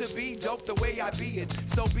anyone to be dope the way I be it.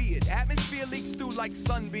 So be it. Atmosphere leaks through like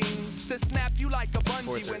sunbeams to snap you like a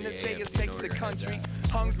bungee when the Sayers takes the country.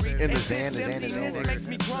 Hungry In the and Zan, pissed the Zan is emptiness over. makes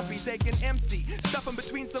me grumpy. Take an MC, stuff him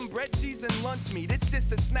between some bread, cheese, and lunch meat. It's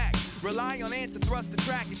just a snack. Rely on Ant to thrust the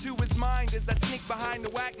track into his mind as I sneak behind the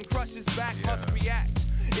whack and crush his back. Must react.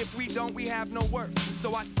 If we don't, we have no worth.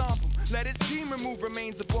 So I stomp him. Let his team remove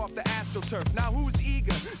remains up off the astroturf. Now who's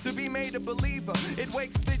eager to be made a believer? It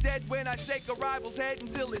wakes the dead when I shake a rival's head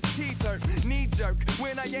until his teeth hurt. Knee jerk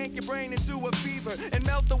when I yank your brain into a fever and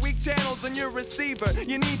melt the weak channels on your receiver.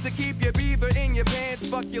 You need to keep your beaver in your pants.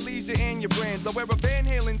 Fuck your leisure and your brands. I wear a Van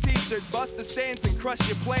Halen t-shirt, bust the stance and crush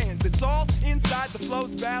your plans. It's all inside the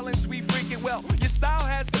flow's balance. We freak it well. Your style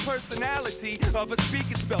has the personality of a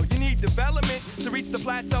speaking spell. You need development to reach the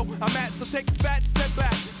plateau I'm at. So take a fat step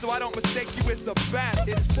back so I don't mistake you as a battle.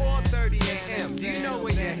 It's 4:30 a.m. Do you know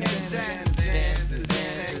where your head's at?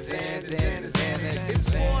 It's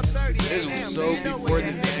 4:30 This a.m. was so before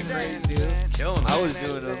the Milkcrates, dude. I was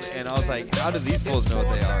doing them, and I was like, how do these fools know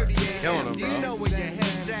what they are? Killing him, Do you know bro. where your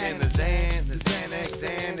head's at?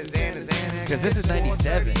 Because this is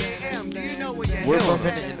 97. Do you know where your We're head's bumping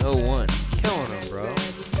at? it in 01. Killing him, bro.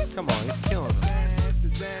 Come on, he's killing him.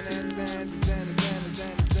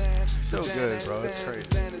 So good, bro. It's crazy.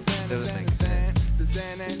 Doesn't make sense.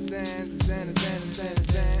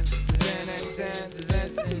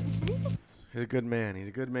 He's a good man. He's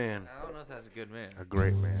a good man. I don't know if that's a good man. A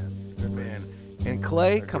great man. Good man. And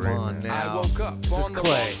Clay, come great on man. I now. woke up This is on the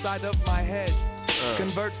Clay. wrong side of my head.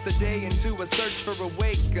 Converts the day into a search for a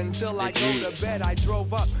wake. Until I go to bed, I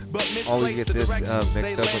drove up, but always misplaced get the this directions they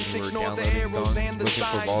mixed up lent. when you were Ignore the downloading arrows songs, and the looking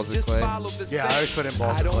for signs. balls of Just clay. follow the Yeah, I always put in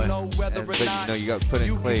balls I of don't clay. know whether or But not no, you got put in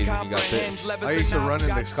you clays can and you got comprehend. this. Levers I used to and run knobs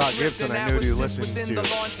into got Scott stripped, Gibson. and I that knew was he just listened within to. the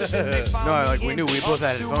launch of it. They found No, me like we knew. We in. both had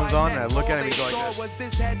Up to headphones my on, neck. and I'd look at him, All he'd go they like saw this. was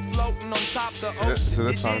this head floating on top the So ocean. this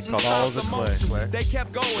It song's didn't called stop Balls the of Clay. motion. They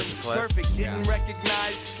kept going. Clay. Perfect. Didn't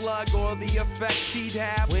recognize Slug or the effect he'd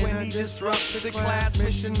have when he disrupts the class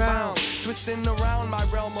mission bound. Twisting around my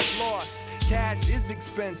realm of lost. Cash is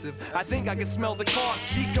expensive. I think I can smell the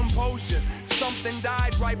cost. Decomposure. Something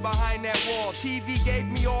died right behind that wall. TV gave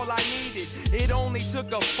me all I needed. It only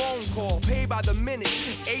took a phone call. Pay by the minute.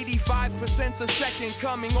 85% a second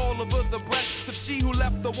coming all over the breasts of she who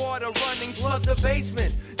left the water running. Flood the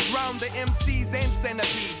basement. Drown the MCs and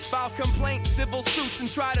centipedes. File complaints, civil suits,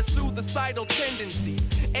 and try to suicidal tendencies.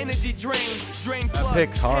 Energy drain plug.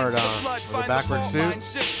 pick's hard hence the on. flood. With a Find the backward fault suit. line,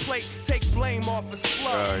 shift plate, take blame off a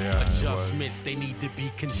slug. Oh, yeah. Adjustments, they need to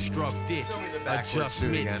be constructed.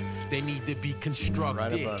 Adjustments, they need to be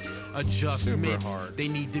constructed. Adjustments, they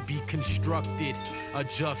need to be constructed.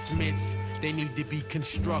 Adjustments, they need to be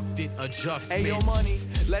constructed. Adjustments. Hey, yo, money,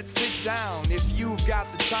 let's sit down if you've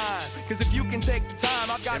got the time. Cause if you can take the time,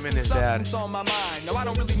 I've got Him and some his dad. substance on my mind. No, I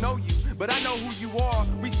don't really know you, but I know who you are.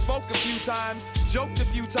 We spoke a few times, joked a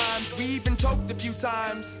few times, we even toked a few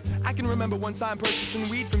times. I can remember one time purchasing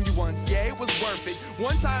weed from you once. Yeah, it was worth it.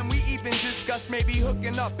 One time we even discussed maybe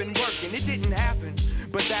hooking up and working. It didn't happen,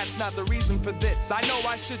 but that's not the reason for this. I know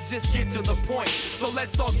I should just get to the point, so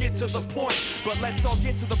let's all get to the point. But let's all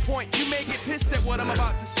get to the point. You may get pissed at what I'm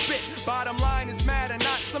about to spit. Bottom line is matter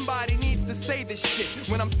not. Somebody needs to say this shit.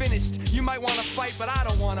 When I'm finished, you might want to fight, but I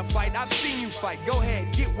don't want to fight. I've seen you fight. Go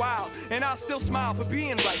ahead, get wild, and I'll still smile for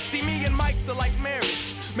being right. See, me and Mike's are like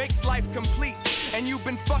marriage, makes life complete. And you've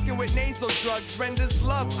been fucking with nasal drugs, renders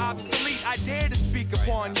love obsolete. I dare to speak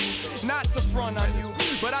upon you, not to front on you,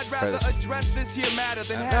 but I'd rather address this here matter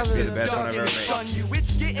than have be to the best one dug I've and ever made. shun you.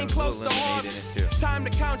 It's getting close to lemonade in harvest. it, too. Time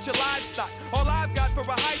to count your livestock. All I've got for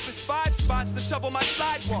a hype is 5 spots to shovel my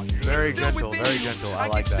sidewalk. Very It's still gentle, within very you. gentle. I I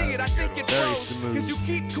like can that. see it, I think it Very froze. smooth. Cause you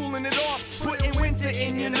keep cooling it off, putting winter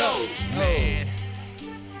in your nose. Man,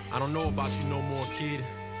 I don't know about you no more, kid.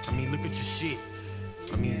 I mean, look at your shit.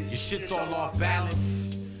 I mean, your shit's all off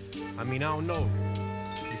balance. I mean, I don't know.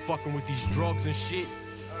 You fucking with these drugs and shit.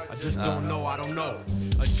 I just don't know. I don't know.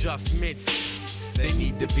 Adjustments, they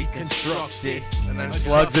need to be constructed. And then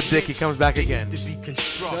slugs a dick. He comes back again. To be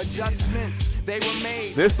constructed. Adjustments, they were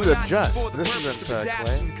made. This but is not adjust. just for the This purpose isn't of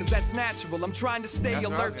adaptation, cause that's natural. I'm trying to stay That's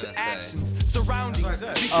what I was alert to gonna say. actions, surroundings.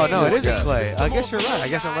 Oh, no, it isn't became clay. dangerous. I The guess more you're right. I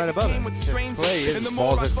guess I'm right about became it. with strangers, Clay is and the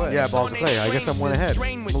more balls I of clay. focused Yeah, balls on of clay. I guess I'm one strangeness, ahead.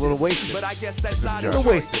 strain I'm with a little this. wasted. But I guess that's out of Little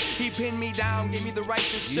choice. wasted. He pinned me down, gave me the right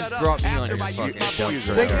to shut up. brought me on After your I used my fucking voice.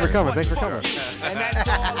 dump Thank you for Guess coming. what? Thanks for Fuck coming. you. And that's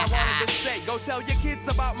all I wanted to say. Go tell your kids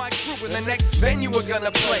about my crew in the next venue we're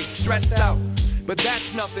gonna play. Stressed out, but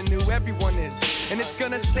that's nothing new. Everyone is, and it's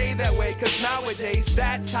gonna stay that way. Cause nowadays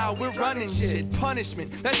that's how we're running shit.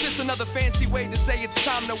 Punishment, that's just another fancy way to say it's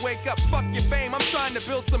time to wake up. Fuck your fame, I'm trying to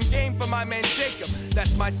build some game for my man Jacob.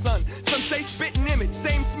 That's my son. Some say spitting image,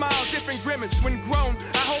 same smile, different grimace. When grown,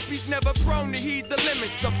 I hope he's never prone to heed the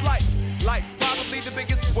limits of life. Life, probably the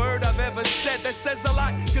biggest word I've ever said. That says a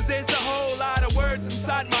lot, cause there's a whole lot of words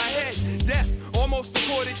inside my head. Death, almost a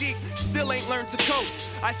quarter deep, still ain't learned to cope.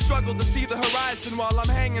 I struggle to see the horizon while I'm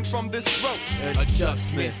hanging from this rope.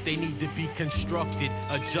 Adjustments, they need to be constructed. Killing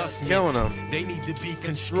 'em. Adjustments, they need to be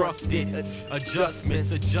constructed.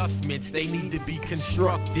 Adjustments, they need to be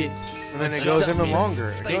constructed. And then it goes even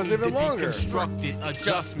longer. It They goes need even to longer. be constructed.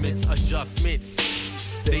 Adjustments,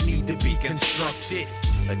 they need to be constructed.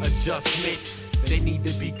 Adjustments, they need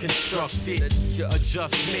to be constructed.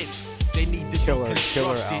 Adjustments, they need to be Killer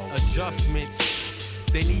constructed. album. Adjustments,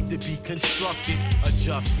 they need to be constructed.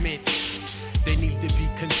 Adjustments, they need to be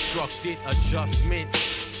constructed.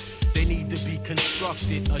 Adjustments, they need to be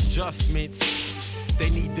constructed. Adjustments, they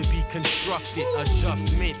need to be constructed.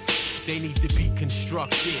 Adjustments, they need to be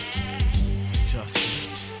constructed.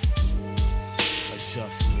 Adjustments,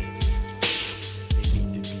 adjustments, they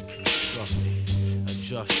need to be constructed.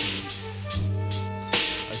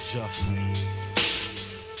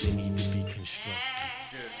 Adjustments, they need to be constructed.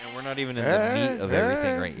 And we're not even in the meat of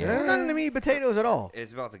everything right yet. We're not in the meat and potatoes at all.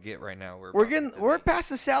 It's about to get right now. We're past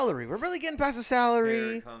the salary. We're really getting past the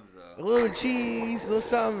salary. A little cheese, a little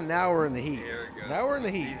something. Now we're in the heat. Now we're in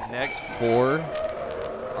the heat. Next 4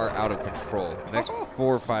 are out of control. Next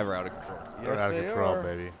 4 or 5 are out of control. Yes, out of they control, are.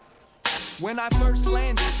 baby. When I first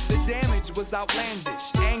landed, the damage was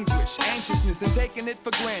outlandish. Anguish, anxiousness, and taking it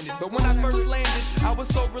for granted. But when I first landed, I was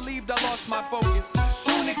so relieved I lost my focus.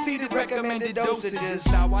 Soon exceeded recommended dosages.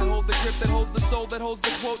 Now I hold the grip that holds the soul, that holds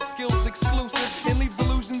the quote, skills exclusive, and leaves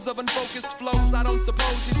illusions of unfocused flows. I don't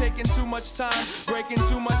suppose you're taking too much time, breaking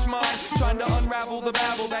too much mind, trying to unravel the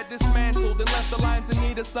babble that dismantled and left the lines in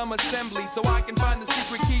need of some assembly, so I can find the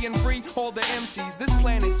secret key and free all the MCs. This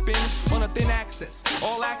planet spins on a thin axis.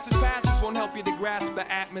 All axis passes won't help you to grasp the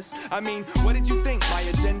atmos. I mean, what did you think? My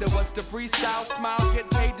agenda was to freestyle, smile, get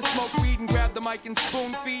paid to smoke weed and grab the mic and spoon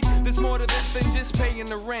feed. There's more to this than just paying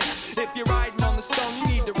the rent. If you're riding on the stone, you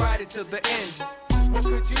need to ride it to the end. What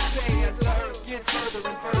could you say as the earth gets further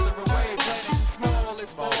and further away? Planets as small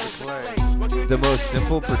as balls of clay. The most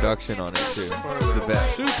simple production on it too. The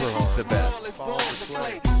best. Super hard. The best.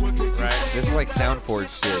 Right. This is like Soundforge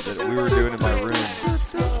shit that we were doing in my room,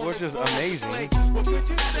 which is amazing. What could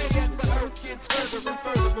you say as the earth gets further and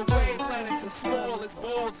further away? Planets as small as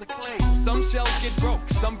balls of clay. Some shells get broke,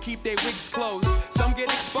 some keep their wigs closed, some get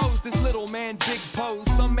exposed as little man big pose.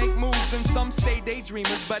 Some make moves and some stay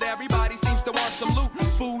daydreamers, but everybody seems to want some loot,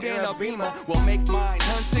 food and a beamer. Well, make mine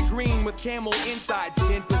hunted green with camel insides,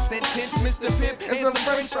 10% tints, Mr. Pip, and some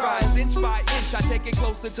french fries. Inch by inch, I take it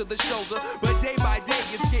closer to the shoulder, but day by day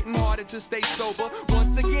it's getting harder to stay sober.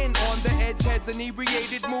 Once again on the edge, heads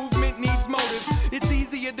inebriated, movement needs motive. It's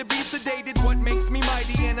easier to be sedated, what makes me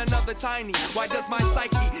mighty and another tiny? Why does my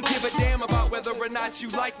psyche give a damn about whether or not you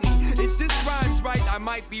like me? It's just rhymes, right? I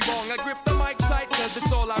might be wrong. I grip the mic tight cause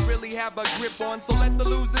it's all I really have a grip on. So let the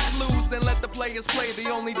losers lose and let the players play. The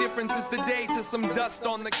only difference is the day to some dust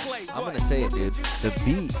on the clay. I'm gonna say it, dude. The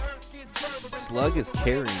beat. Slug is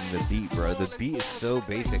carrying the beat, bro. The beat is so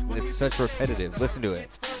basic. It's such repetitive. Listen to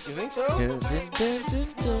it. You think so?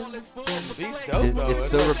 It's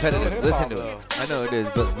so repetitive. Listen to it. I know it is,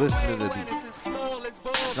 but listen to the beat. It's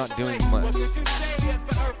not doing much.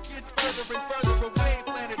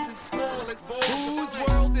 Whose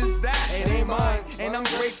world is that? It ain't mine, and I'm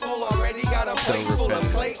grateful. Already got a plate full of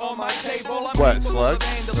clay on my table. What, Slug?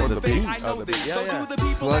 Or the beat? Oh, the beat. Yeah.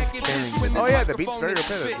 Slug's carrying. Oh yeah, the beat's very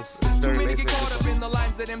repetitive. Too many get caught up in the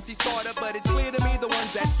lines that MC started, but it's clear to me the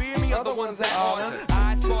ones that fear me are the ones that honor.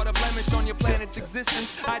 I spot a blemish on your planet's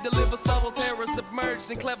existence. I deliver subtle terror submerged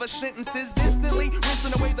in clever sentences, instantly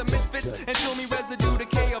rinsing away the misfits and show me residue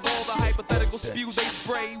decay of all the hypothetical spew they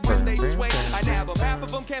spray when they sway. I nab them, half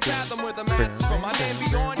of them can't fathom where the mat's from. My man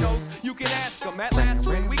beyond knows, you can ask them. At last,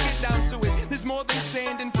 when we get down to it, there's more than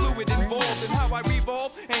sand and fluid involved in how I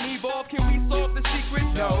revolve and evolve. Can we solve the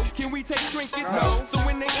secrets? No. Can we take trinkets? No. So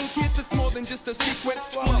when they ink hits, it's more than just a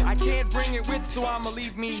sequenced flow. I can't bring it with, so I'ma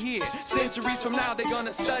leave me here. Centuries from now, they're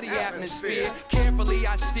gonna study atmosphere. Carefully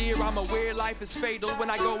I steer, I'm aware life is fatal. When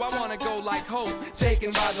I go, I wanna go like hope,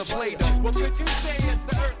 taken by the Play-Doh. What could you say as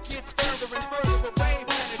the earth gets further and further away?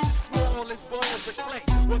 Planets as small as balls of clay.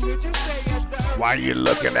 What could you say as the earth Why are you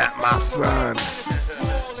looking at my son?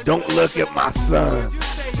 Don't look at my son.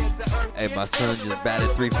 Hey, my son just batted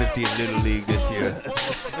 350 in Little League this year.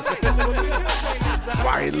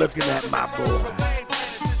 Why are you looking at my boy?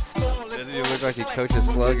 Doesn't he look like he coaches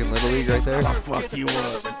Slug in Little League right there? I'll fuck you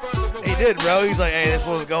up. He did, bro. He's like, hey, this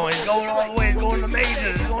one's going. He's going all the way. He's going to the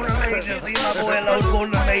majors. He's going to the majors. He's my boy Lowe's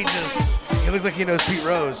going to the majors. He looks like he knows Pete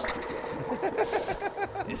Rose.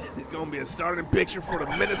 He's going to be a starting pitcher for the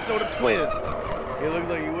Minnesota Twins. He looks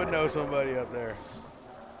like he would know somebody up there.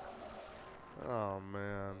 Oh,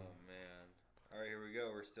 man. All right, here we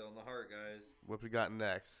go. We're still in the heart, guys. What we got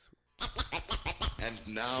next? And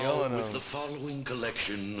now, with the following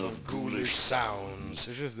collection of ghoulish sounds.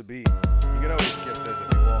 It's just the beat. You can always skip this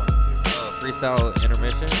if you want to. Freestyle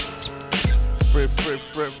intermission?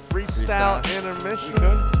 Freestyle intermission?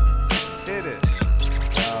 Hit it.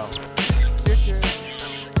 Wow.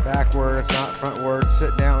 Backwards, not frontwards.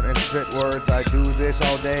 Sit down and spit words. I do this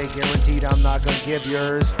all day. Guaranteed I'm not gonna give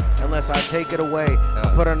yours unless I take it away.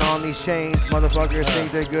 I'm putting on these chains. Motherfuckers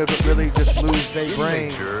think they're good, but really just lose their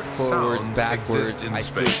brain. Forwards, backwards, I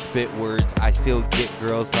still spit words. I still get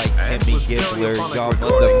girls like Kimmy Gibbler. Y'all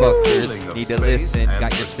motherfuckers need to listen.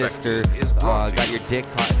 Got your sister, got your dick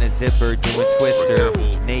caught in a zipper, doing twister.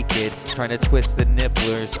 Naked, trying to twist the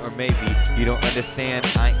nipplers. Or maybe you don't understand,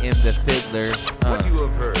 I am the fiddler. What you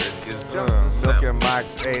have heard is just a Milk and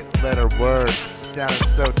Mike's 8-letter word. Sounding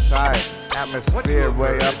so tight. Atmosphere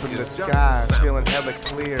way up in the sky. Feeling hella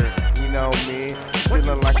clear. You know me.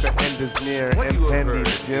 Feeling like the end is near. Impending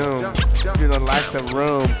doom. Feeling like the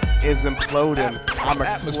room is imploding. I'm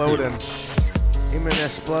exploding. Even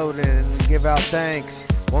exploding and give out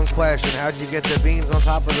thanks. One question, how'd you get the beans on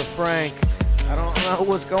top of the Frank? I don't know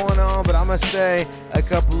what's going on, but I'ma say a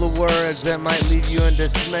couple of words that might leave you in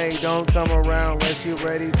dismay. Don't come around unless you're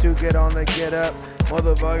ready to get on the get up.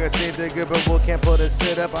 Motherfuckers think they're good, but we can't put a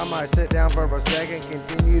sit up. I might sit down for a second,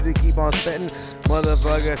 continue to keep on spitting.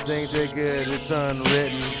 Motherfuckers think they're good, it's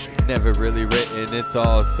unwritten. Never really written, it's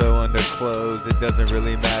all so underclosed. It doesn't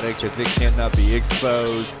really matter, cause it cannot be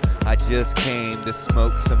exposed. I just came to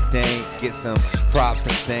smoke some dank, get some props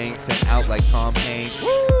and thanks, and out like Tom Hanks.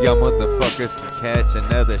 Y'all motherfuckers can catch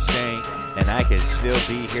another shank, and I can still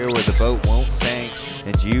be here where the boat won't sink,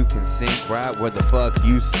 and you can sink right where the fuck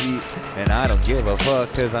you see, and I don't give a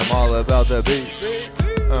fuck cause I'm all about the beat.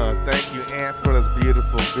 Thank you, Ant, for this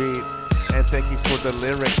beautiful beat, and thank you for the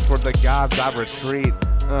lyrics, for the gods I retreat.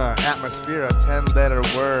 Atmosphere, a 10-letter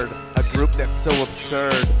word, a group that's so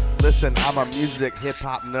absurd. Listen, I'm a music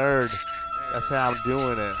hip-hop nerd. That's how I'm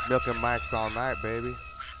doing it. Milking mics all night, baby.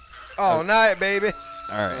 All night, baby.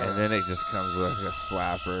 Alright, and then it just comes with a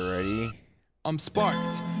slapper. Ready? I'm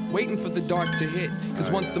sparked, waiting for the dark to hit.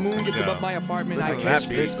 Cause once the moon gets above my apartment, I catch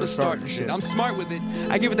fish for starting shit. I'm smart with it.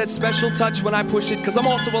 I give it that special touch when I push it. Cause I'm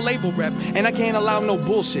also a label rep, and I can't allow no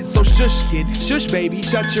bullshit. So shush, kid, shush, baby,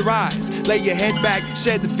 shut your eyes. Lay your head back,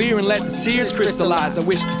 shed the fear, and let the tears crystallize. I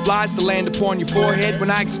wish the flies to land upon your forehead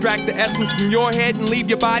when I extract the essence from your head and leave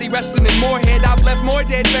your body resting in more head. I've left more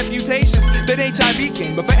dead reputations than HIV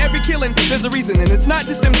can. But for every killing, there's a reason, and it's not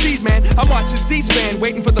just MCs, man. I'm watching C-SPAN,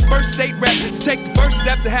 waiting for the first state rep to take the first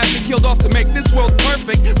step to have me killed off to make this world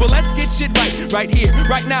perfect. Well, let's get shit right here,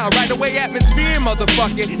 right now, right away. Atmosphere,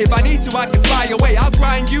 motherfucker. If I need to, I can fly away. I'll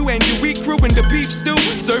grind you and your weak crew into beef stew.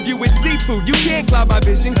 Serve you with seafood. You can't cloud my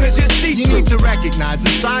vision cause you're see-through. You need to recognize the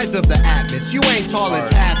size of the atmos. You ain't tall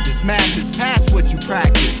as half this. Math is past what you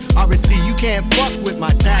practice. RSC, you can't fuck with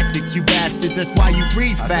my tactics, you bastards. That's why you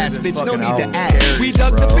breathe fast, bitch. No need to act. We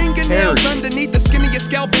dug the fingernails underneath the skin of your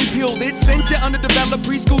scalp and peeled it. Sent you underdeveloped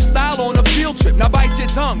preschool style on a field trip. Now bite your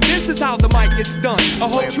tongue. This is how the mic gets done. A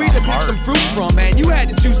whole tree to pick some fruit from, man. You had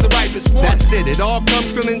to choose the ripest one. That's it. It all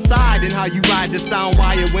comes from inside and how you ride the sound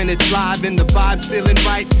wire when it's live and the vibe's feeling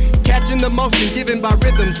right. Catching the motion given by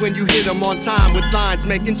rhythms when you hit them on time with lines,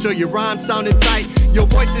 making sure your rhymes sounded tight. Your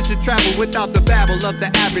voices should travel without the babble of the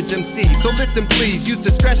average MC. So listen, please, use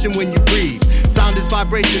discretion when you breathe. Sound is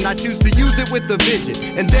vibration, I choose to use it with a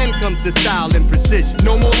vision. And then comes the style and precision.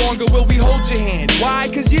 No more longer will we hold your hand. Why?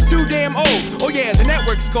 Cause you're too damn old. Oh yeah, the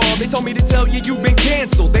network's called. They told me to tell you you've been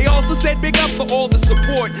canceled. They also said big up for all the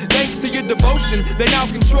support. Thanks to your devotion, they now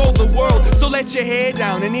control the world. So let your hair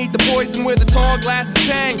down and eat the poison where the tall glasses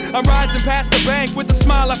hang. I'm rising past the bank with a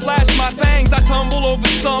smile, I flash my fangs. I tumble over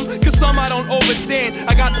some, cause some I don't overstand.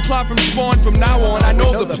 I got the plot from Spawn, from now on I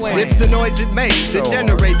know the plan. It's the noise it makes that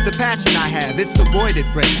generates the passion I have. It's the void it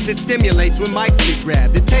breaks that stimulates when mics get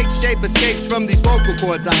grabbed. It takes shape, escapes from these vocal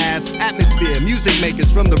cords I have. Atmosphere, music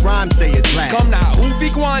makers from the rhyme say it's loud. Come now, Ufi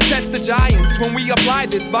test the giants when we apply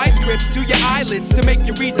this vice grips to your eyelids to make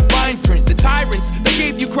you read the fine print. The tyrants that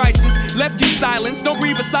gave you crisis left you silenced. Don't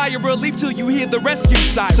breathe a sigh of relief till you hear the rescue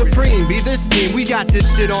sirens. Supreme, be this team, we got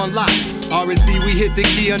this shit on lock. RSC, we hit the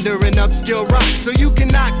key under an upskill rock. So you can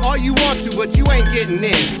knock all you want to, but you ain't getting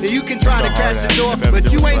in. And you can try to crash the door,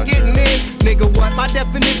 but you ain't getting in. Nigga, what? My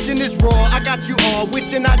definition is raw. I got you all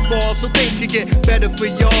wishing I'd fall so things could get better for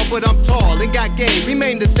y'all. But I'm tall and got game,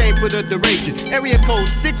 remain the same for the duration. Area code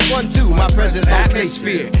 612, my present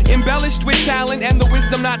atmosphere. Embellished with talent and the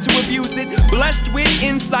wisdom not to abuse it. Blessed with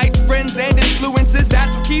insight, friends and influences.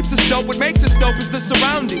 That's what keeps us dope. What makes us dope is the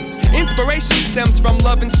surroundings. Inspiration stems from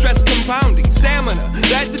love and stress compounding. Stamina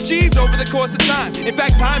that's achieved over the course of time. In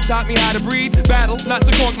fact, time taught me how to breathe. Battle, not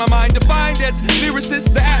to cork my mind. Defined as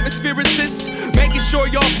lyricist, the atmosphere assists. Making sure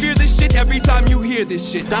y'all fear this shit every time you hear this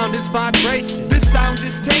shit. Sound is vibration. This sound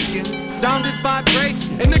is taken. Sound is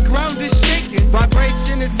vibration. And the ground is shaking.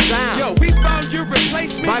 Vibration is sound. Yo, we found your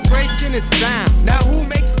replacement. Vibration is sound. Now who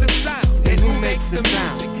makes the sound? And who makes the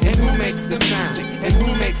sound? And who makes the sound? And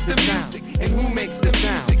who makes the sound? And who makes the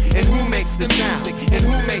sound? And who makes the sound? And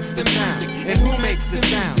who makes the sound? And who makes the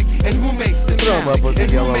sound? And who makes the sound? Throw 'em up with the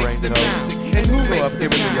yellow raincoat. And who makes the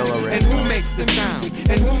sound? And who makes the sound?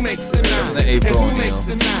 And who makes the sound? And who makes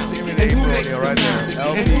the sound? And who makes the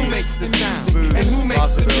sound? And who makes the sound? And who makes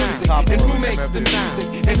the sound? And who makes the sound?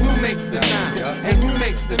 And who makes the sound? And who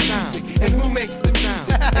makes the sound? And who makes the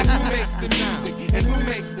sound? And who makes the sound? And who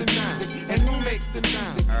makes the sound? And who makes the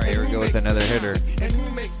sound? All right, here we go with another hitter. And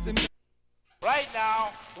who makes the sound? Right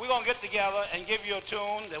now, we're going to get together and give you a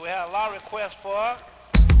tune that we have a lot of requests for.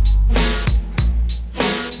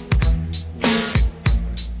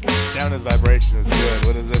 Sound is vibration is good.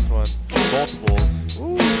 What is this one? Multiples.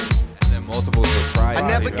 Ooh. And then multiples were pride. I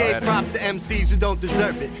Never gave props to MCs who don't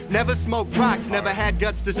deserve it. Never smoked rocks, never had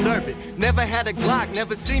guts to serve it. Never had a Glock,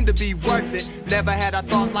 never seemed to be worth it. Never had I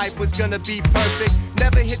thought life was gonna be perfect.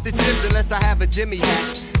 Never hit the gyms unless I have a Jimmy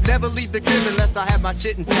hat. Never leave the crib unless I have my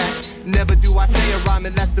shit intact. Never do I say a rhyme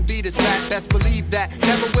unless the beat is fat. Best believe that.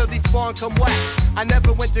 Never will despawn come whack. I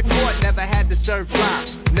never went to court, never had to serve trial.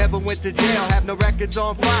 Never went to jail, have no records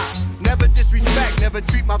on file. Never disrespect, never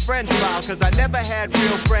treat my friends foul. Cause I never had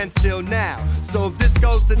real friends till now. So if this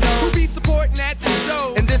goes to those who be supporting at the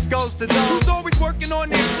show, and this goes to those who's always working on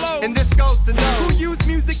their flow, and this goes to those who use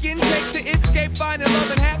music intake to escape finding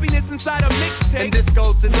love and happiness inside a mixtape, and this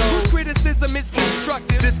goes to those whose criticism is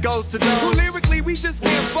constructive. This goes to those who lyrically we just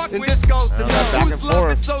can't fuck and with. This goes to those whose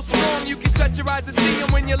love is so strong you can shut your eyes and see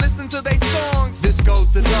them when you listen to their songs. This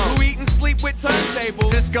goes to those who eat and sleep with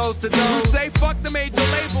turntables. This goes to those who say fuck the major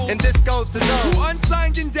labels. And this goes to those who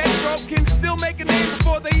unsigned and dead broke can still make a name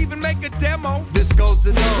before they even make a demo. This goes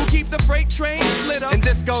to those who keep the freight trains lit up. And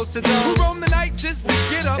this goes to those who roam the night just to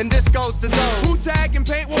get up. And this goes to those who tag and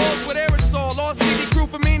paint walls with aerosol. All city crew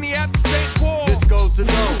from Minneapolis, St. Paul. This goes to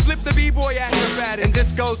those who flip the b-boy acrobatics. And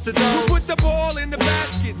this goes to those who put the ball in the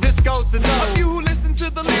baskets. This goes to those of you who listen to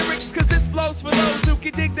the lyrics, cause this flows for those who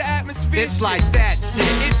can dig the atmosphere. It's like that shit.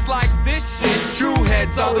 It's like this shit. True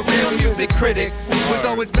heads are the real music critics. Was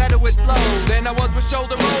always better with flow than I was with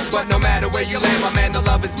shoulder rolls. But no matter where you land, my man, the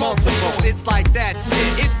love is multiple. It's like that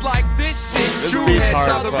shit. It's like this shit. True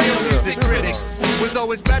heads are the real music critics. Was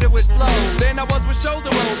always better with flow than I was with shoulder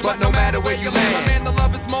rolls. But no matter where you land, my man, the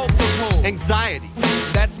love is multiple. Anxiety.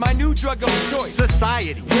 That's my new drug of choice.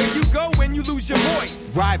 Society. Where you go when you lose your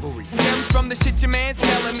voice. Rivalry. Stems from the shit your man's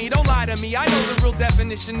telling me. Don't lie to me. I know the real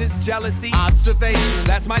definition is jealousy. Observation.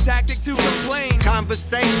 That's my tactic to complain.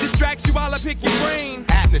 Conversation. Distracts you while I pick your brain.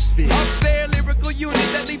 Atmosphere. Up there, lyrical unit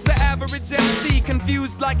that leaves the average MC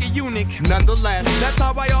confused like a eunuch. Nonetheless, that's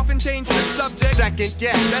how I often change the subject. Second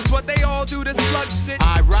guess. That's what they all do to slug shit.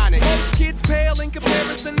 Ironic. Most kids pale in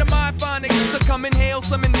comparison to my phonics. So come inhale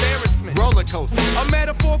some embarrassment. Roller coaster. A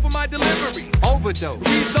metaphor for my delivery. Overdose.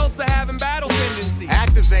 Results of having battle tendencies.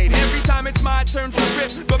 Activated. Every time it's my turn to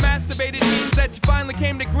rip. But masturbated means that you finally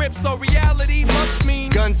came to grips. So reality must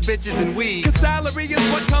mean guns, bitches, and weed. Cause salary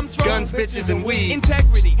is what comes from guns, bitches, and weed.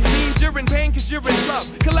 Integrity means you're in pain cause you're in love.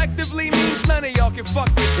 Collectively means none of y'all can fuck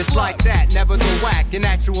with. It's like that, never the whack, in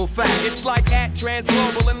actual fact. It's like at trans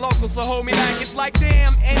global and local, so hold me back. It's like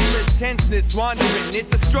damn endless tenseness wandering.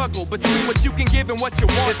 It's a struggle between what you can give and what you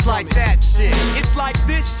want. It's like that shit. It's like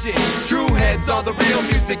this shit. True heads are the real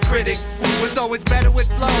music critics. Was always better with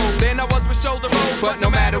flow than I was with shoulder rolls. But no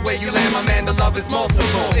matter where you land, my man, the love is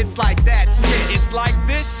multiple. It's like that shit. It's like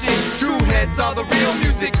this shit. True heads are the real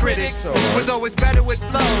music critics. Was always better with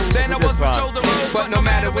flow than I was with shoulder rolls. But no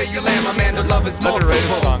matter where you land, my man, the love is multiple.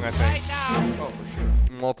 Underrated song, I think. Oh, for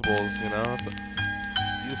sure. Multiples, you know.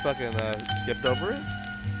 You just fucking skipped over it?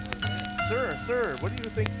 Sir, what do you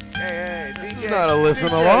think? Hey, this DJ, is not a listen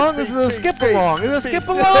along. This is a skip along. Is it a skip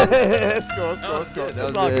along? Let's go.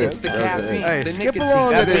 That's all good. It's the caffeine, hey, the skip nicotine,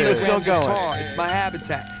 along. the It is. milligrams Still of going. tar. It's my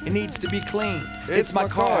habitat. It needs to be clean. It's my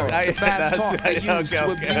car. car. It's the fast talk I use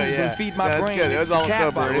to abuse and feed my brain. It's the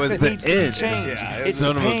cat virus that needs to be changed. It's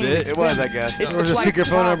the pain. It was, I guess. It's There's a secret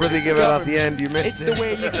phone number they give out at the end. You missed It's it. the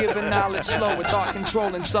way you're giving knowledge slow with thought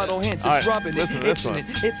control and subtle hints. It's rubbing it, itching it.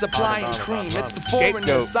 It's applying cream. It's the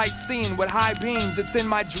foreigner sightseeing with high beams. It's in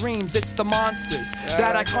my dreams. It's the monsters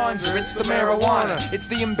that I conjure. It's the marijuana. It's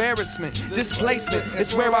the embarrassment, displacement.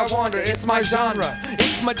 It's where I wander. It's my genre.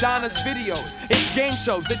 It's Madonna's videos. It's game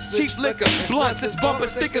shows. It's cheap liquor, blunts. It's bumper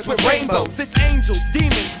stickers with rainbows. It's angels,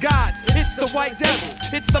 demons, gods. It's the white devils.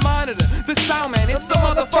 It's the monitor, the sound man. It's the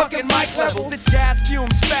motherfucking mic levels. It's gas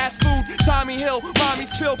fumes, fast food, Tommy Hill,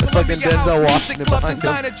 Mommy's pill, Columbia House Music Club,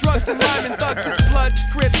 designer drugs and rhyming thugs. It's Bloods,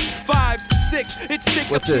 Crips, 5s, 6. It's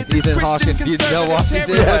stick up kids. It's Christian conservative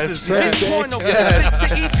terrorists. It's porno. It's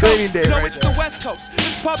the East Coast. No, it's the West Coast.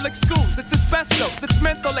 It's public schools. It's asbestos. It's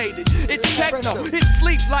mentholated. It's techno. It's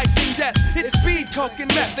sleep, life, and death. It's speed, coke, and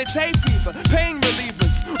meth. It's hay fever, pain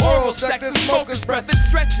relievers, oral sex, and smoker's breath. It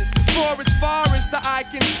stretches for as far as the eye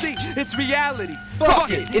can see. It's reality. Fuck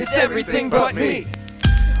it. It's everything but me.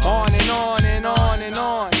 On and on and on and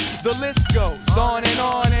on. The list goes on and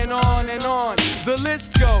on and on and on. The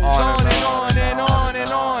list goes on and on and on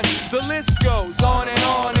and on. The list goes on and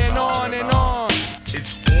on and on and on.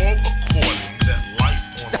 It's all according that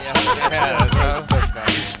life on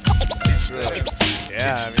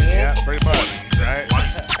Yeah, pretty much, right?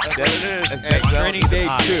 There it is. Hey, training day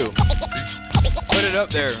 2. Put it up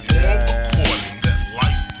there.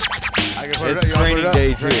 I can put it up. It's training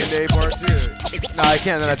day 2. Training day part 2. No, I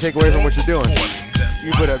can't. Then I take away from what you're doing.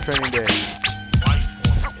 You put up training day.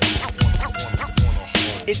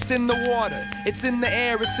 It's in the water, it's in the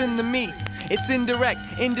air, it's in the meat. It's indirect,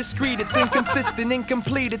 indiscreet, it's inconsistent,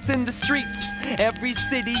 incomplete, it's in the streets. Every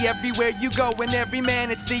city, everywhere you go, and every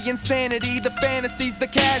man, it's the insanity, the fantasies, the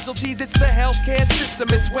casualties, it's the healthcare system,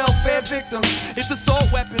 it's welfare victims, it's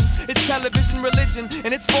assault weapons, it's television religion,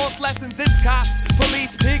 and it's false lessons, it's cops,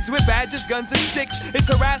 police, pigs with badges, guns and sticks, it's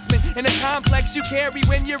harassment, and a complex you carry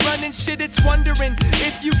when you're running shit, it's wondering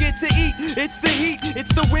if you get to eat, it's the heat,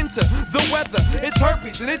 it's the winter, the weather, it's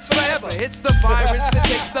herpes, and it's forever, it's the virus that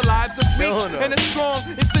takes the lives of me. And it's strong,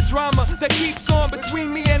 it's the drama that keeps on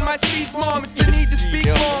between me and my seeds, mom. It's the need to speak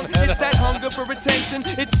long, it's that hunger for attention.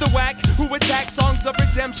 It's the whack who attack songs of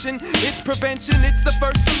redemption. It's prevention, it's the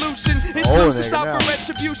first solution. It's loose, it's out for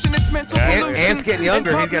retribution, it's mental pollution. Ant's getting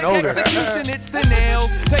younger, he's getting older. Execution, it's the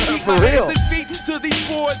nails that keep my hands and feet to these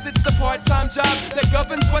boards. It's the part-time job that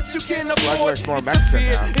governs what you can afford. It's the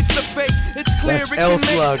fear, it's the fake, it's clear, it can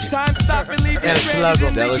make time stop and leave you stranded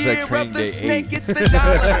in the year of the snake. It's the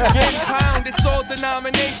dollar, yen, pound, it's all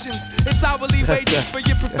denominations. It's hourly wages for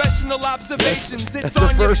your professional observations. It's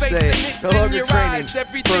on your face and it's in your eyes.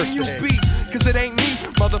 Everything you be, cause it ain't me,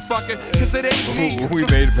 motherfucker, cause it ain't me. We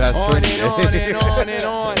made it past on first and on and on and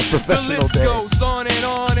on. The list goes on and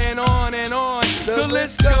on and on and on. The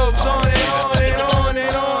list goes on and on and on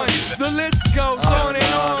and on. The list goes on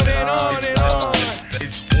and on and on and on.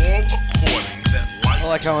 It's all according that life. I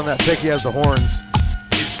like how on that pic he has the horns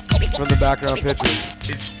from the background picture.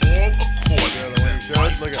 It's all according that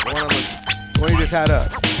life. Look at one you just had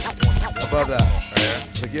up above that.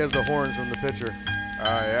 Like he has the horns from the picture. Oh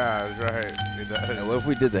yeah, that's right. He does. Yeah, what if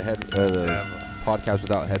we did the podcast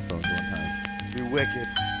without headphones one time? It'd be wicked.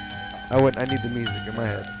 I need the music in my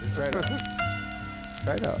head. Just try it out.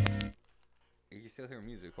 Try it out. You can still hear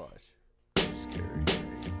music, watch. Scary.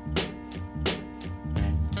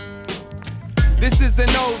 This is an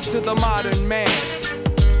ode to the modern man.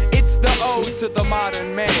 It's the ode to the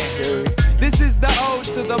modern man. This is the ode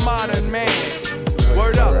to the modern man.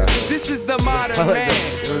 Word up. This is the modern man.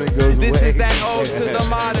 This is that ode to the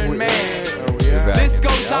modern man. This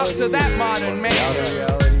goes out to that modern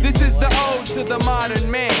man. This is the ode to the modern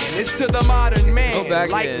man. It's to the modern man.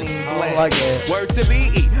 Lightning blend. Word to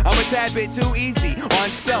be. I'm a tad bit too easy on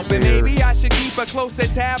self, and maybe I should keep a closer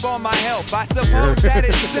tab on my health. I suppose that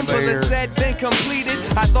it's simpler said than completed.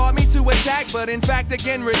 I thought me to attack, but in fact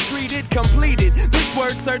again retreated. Completed. This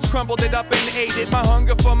word search crumbled it up and ate it. My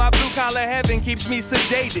hunger for my blue collar heaven keeps me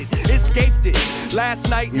sedated. Escaped it last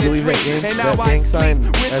night in a drink, and now I sleep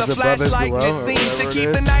with a flashlight that seems to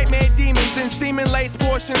keep the nightmare demons in seeming lace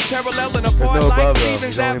portions paralleling apart like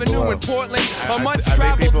Stevens Avenue in Portland. A much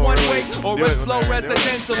traveled one way or a slow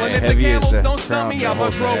residential. And if the camels don't stun me, I'ma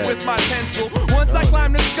grow with my pencil. Once I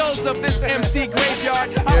climb the skulls of this MC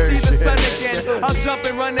graveyard, I'll see the sun again. I'll jump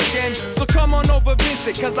and run again. So come on over,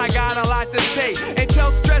 visit, cause I got a lot to say. And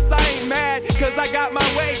tell stress I ain't mad, cause I got my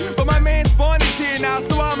way. But my man Spawn is here now,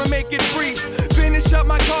 so I'ma make it brief. Finish up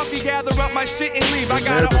my coffee, gather up my shit and leave. I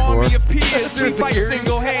got an army of peers, we fight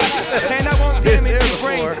single-handed. And I won't damage your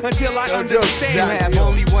brain until I understand. I have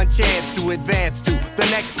only one chance to advance to the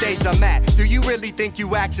next stage I'm at. Do you really think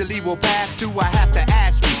you actually will pass through? I have to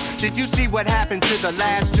ask you, did you see what happened to the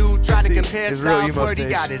last dude? Try to compare styles, word he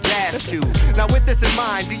got his ass to. Now with this in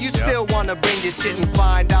mind, do you still want to bring your shit and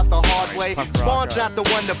find out the hard way? Spawn's not the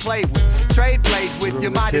one to play with. Trade blades with,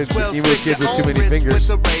 you might as well switch your own wrist with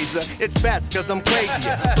a razor. It's best cause I'm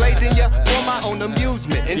crazier, blazing you for my own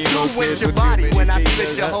amusement. And two with your body when I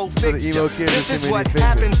split your whole fixture. This is what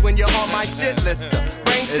happens when you're on my shit lister.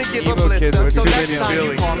 Brains to give a blister, so next time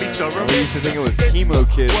you call me Sir I used to think it was Chemo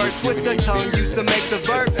Kids. Word twister tongue used to make the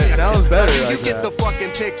verses. Sounds better You like get that. the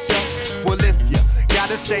fucking picture. Well, if you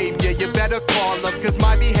gotta save you better call up, cause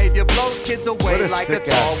my behavior blows kids away like a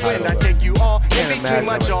tall wind. I take you all in between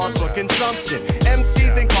my jaws for consumption.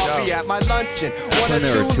 MCs and coffee at my luncheon. One or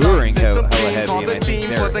two lunches and some thing called the team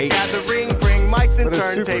for the gathering. Bring mics and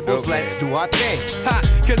turntables, let's do our thing. Ha,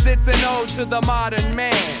 cause it's an ode to the modern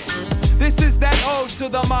man. This is that ode to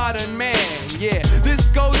the modern man, yeah.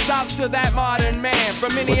 This goes out to that modern man.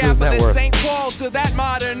 From Minneapolis, St. Paul to that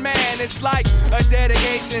modern man. It's like a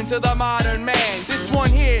dedication to the modern man. This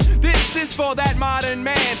one here, this is for that modern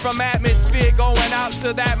man. From atmosphere going out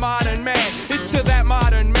to that modern man. It's to that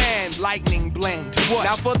modern man, lightning blend. What?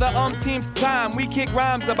 Now for the umpteenth time, we kick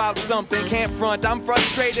rhymes about something. Can't front, I'm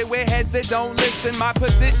frustrated with heads that don't listen. My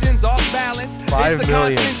position's off balance. It's a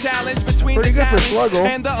constant challenge between the talents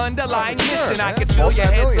and the underlying mission. I could fill your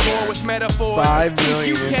heads more with metaphors. 5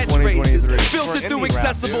 million cute in catchphrases. 2023. Fill filter through indie rap,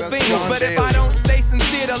 accessible dude. things. That's But if Daly. I don't stay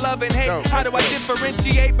sincere to love and hate, No, how do I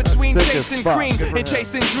differentiate between That's sick as chasing fuck. cream Good for and him.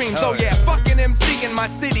 chasing dreams? Oh, Oh yeah, fucking MC in my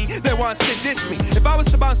city that wants to diss me. If I was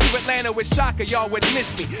to bounce to Atlanta with Shaka, y'all would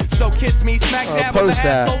miss me. So kiss me, smack dab on the post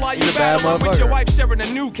that. asshole while you He's a bad battle with your motherfucker. wife sharing a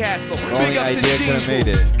Newcastle. Only Big up to idea Gene could've made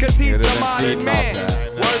Pool, it. cause he's Could've a been modern feeding man. off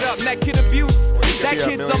that. Word up, that kid abuse. That be a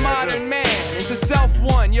kid's a millionaire, modern man. Into self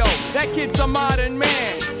one, yo. That kid's a modern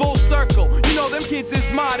man. Full circle. You know them kids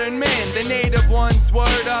is modern men. The native ones,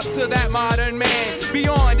 word up to that modern man.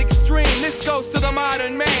 Beyond extreme, this goes to the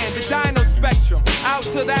modern man. The dino spectrum, out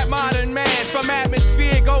to that modern man. From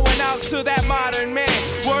atmosphere going out to that modern man.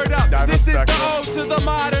 Word up, Dino this is the spectrum. ode to the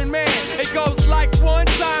modern man. It goes like one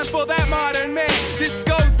time for that modern man. This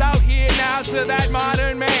goes out here now to that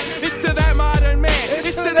modern man. It's to that modern man.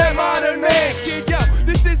 It's to that modern man. Kid, yo,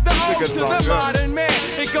 this is the ode good to song, the good. modern man.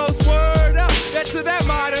 It goes word up, that's to that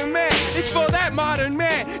modern man. It's for that modern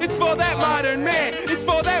man. It's for that modern man. It's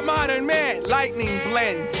for that modern man. Lightning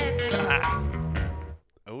blend.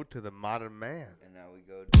 Ode to the modern man. And now we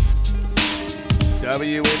go.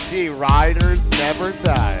 W&D, Riders Never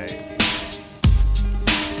Die.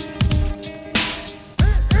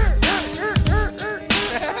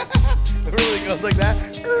 It really goes like that.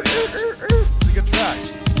 It's a good track.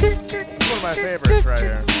 It's one of my favorites right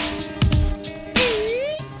here.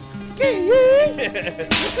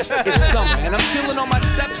 It's summer and I'm chilling on my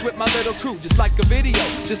steps with my little crew, just like a video,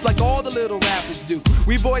 just like all the little rappers do.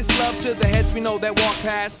 We voice love to the heads we know that walk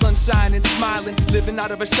past, sunshine and smiling, living out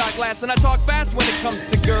of a shot glass. And I talk fast when it comes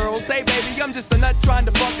to girls. Hey baby, I'm just a nut trying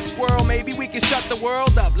to fuck a squirrel. Maybe we can shut the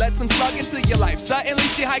world up, let some slug into your life. Suddenly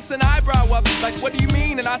she hikes an eyebrow up, like what do you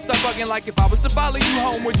mean? And I start bugging like if I was to follow you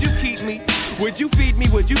home, would you keep me? Would you feed me?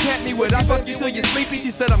 Would you pet me? Would I fuck you till you're sleepy? She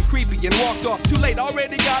said I'm creepy and walked off. Too late,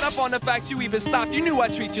 already got up on the fact you even stopped. You knew I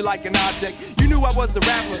treat you like an object. You knew I was a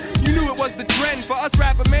rapper. You knew it was the trend for us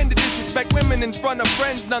rapper men to disrespect women in front of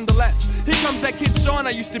friends nonetheless. Here comes that kid Sean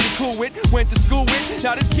I used to be cool with, went to school with.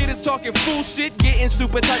 Now this kid is talking fool shit, getting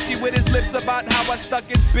super touchy with his lips about how I stuck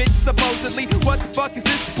his bitch supposedly. What the fuck is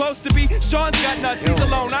this supposed to be? Sean's got nuts, he's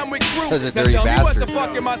alone, I'm with crew. That's a Now dirty tell me what the bastard, fuck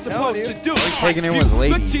bro. am I supposed to do? taking everyone's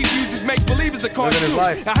lady. Look, Chief uses make believe as a Living his cartoon.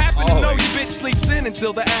 life. I happen to know your bitch sleeps in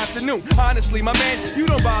until the afternoon. Honestly, my man, you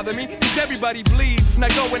don't bother me, cause everybody bleeds. Now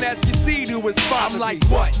go and ask your seed who was father. I'm like,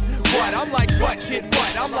 what? What? I'm like, what, kid?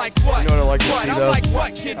 What? I'm like, what? You know what I like to what? see, I'm though? like,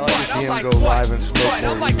 what, kid? I like to What? see I'm him like, go what? live and smoke What?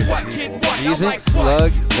 more I'm like, weed what, than kid? people. What? Do you I'm think like,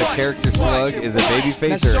 Slug, what? the What? character Slug, is a What? babyface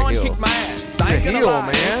Now or a Sean heel? kicked my ass. I ain't He's a gonna heel, lie,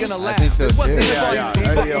 I ain't man. gonna I laugh. think so, It wasn't too. if I Yeah, used to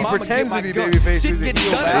yeah. fuck He him, I'ma pretends get my to be gun. babyface, Shit he's a gets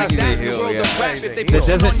heel done bastard. like that in He's a the world heel, of yeah. rap. If they That push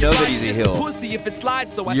doesn't on your know that right, he's a it's heel. the pussy if it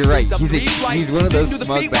slides, so I You're right. sprint up He's three flights, one of those into the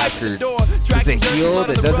smug feet, wipe the bastards. door, He's a dragging dirty heel blood that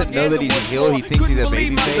of the doesn't rug know and that the he's a wood heel. floor. He thinks he's a Couldn't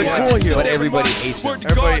believe my babyface. He's a boy cool just heel. stood But everybody everyone. hates Word him. to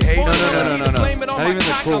Everybody God, hates spoiled him. me, No. blame it on Not my even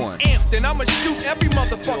the cock, cool I'm one. amped, and I'ma shoot every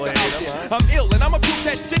motherfucker out there. I'm ill and I'ma prove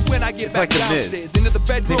that shit when I get It's back like The Miz. downstairs into the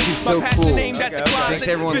bedroom. Thinks he's My so passion cool. aimed at the Okay. closet, Thinks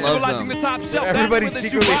everyone loves visualizing him. the top shelf. Everybody That's where the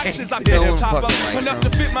secretly shoebox hates is. I him. pick No the one top up fucking likes enough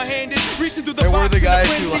him. to fit my hand in, reaching through the And we're box the in guys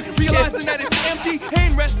a who frenzy, like- realizing that it's empty.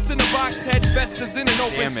 Hand rests in the box, head festers in an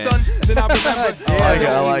open Damn it. stun. Then I remember,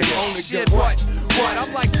 I like it. only shit. What?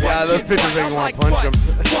 I'm like, what? Yeah, those kid, pictures what? make I'm me wanna like, punch what? him.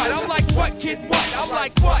 What? I'm like, what, kid? What? I'm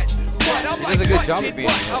like, what? What? I'm He like, does a good what, job of kid? being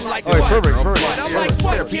What? heel. I'm like, Oh, he's what? perfect. What? I'm like, Yeah,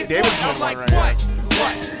 what, Pete kid? Davidson What? I'm like, one right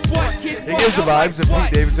what? What, kid? He gives the I'm like, vibes of Pete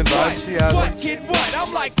what? Davidson vibes. He has What, them. kid? What?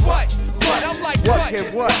 I'm like, what? What? I'm like, What, what?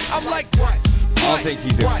 kid? What? I'm like, what? I don't think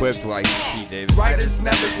he's equipped like Pete Davidson. Writers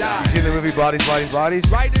never die. You seen the movie Bodies, Bodies,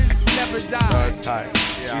 Bodies? Writers never die. No, it's tight.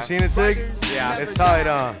 Yeah. You seen it, Sig? Yeah. It's tight,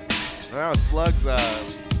 huh? No, Slug's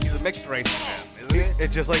he's a mixed race man, isn't he?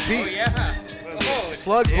 It's just like Pete. yeah.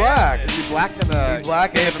 Slug's black. Is he black and He's black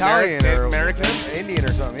and Native Italian Native or American? Indian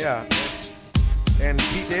or something, yeah. And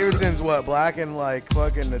Pete Davidson's what, black and like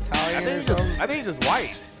fucking I Italian or think he's just, something? I think he's just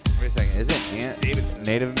white. Wait a second. Isn't Ant Davidson.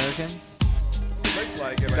 Native American? He looks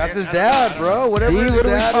like him. That's his I don't know, I dad, don't bro. know. Whatever See, his what are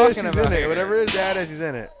we dad is, talking he's in about it. here? Whatever his dad is, he's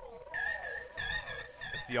in it.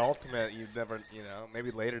 It's the ultimate. You've never,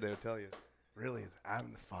 maybe later they'll tell you. Really,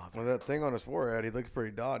 I'm the father. Well, that thing on his forehead, he looks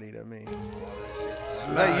pretty dotty to me.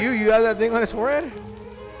 Is that you? You have that thing on his forehead?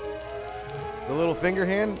 The little finger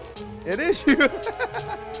hand? It is you.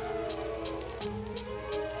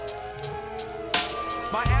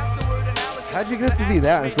 My afterward analysis How'd you was get the to be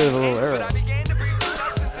that act instead of a made little me arrow? but I began to breathe new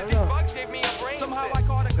substances. These bugs gave me a brain Somehow I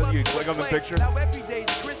caught a Because you cluster click on the of picture? Now every day's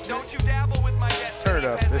Christmas. Don't you dabble with my destiny. Turn it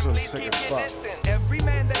up. Peasant, This one's please sick keep as your fuck. distance. Every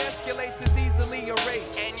man that escalates is easily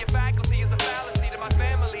erased. And your faculty is a fallacy to my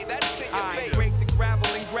family. That's to your face. I break the gravel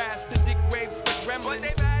and grass to dig graves for gremlins. But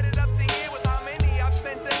they've added up to here with how many I've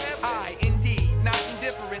sent to heaven. I, indeed, not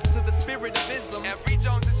indifferent to the spirit of ism. Every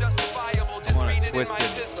Jones is justifiable. Just I'm on a read it in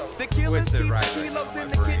Twisted right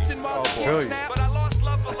now. But I lost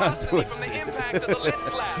love philosophy from the impact of the lit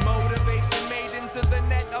slap. Motivation made into the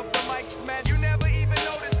net of the mic smash. You never even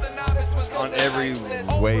noticed the novice was On every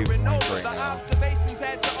wave right now.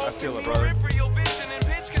 I feel it, brother. Peripheral vision and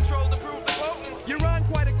pitch control to prove the potency. You're on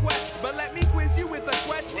quite a quest, but let me quiz you with a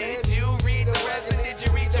question. Did you read the rest and did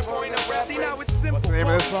you reach your point of reference? See, now it's simple. What's the name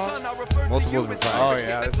of this song? Multiple reprise. Oh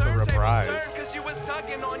yeah, this is the reprise. Cause you was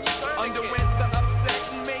tugging on your turn. Underwent the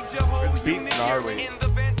upset and made your whole unit gnarly. in the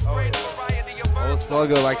vent sprayed a variety of Old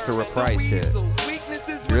Sluggo likes to reprise shit.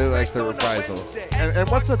 He really likes the reprisals. And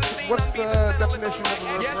what's the definition of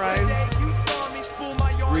a reprise?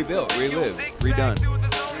 Rebuilt, relived, redone.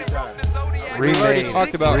 Remade. We've already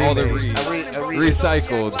talked about all the Remade.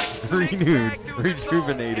 recycled, renewed,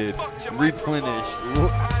 rejuvenated, replenished.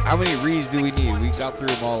 How many re's do we need? We got through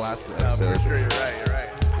them all last episode. Sure, you're right.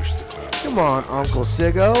 Come on, Uncle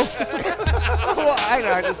Siggo. Well, I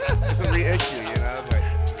know, it's a reissue, you know.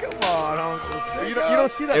 Like, come on, Uncle Siggo. You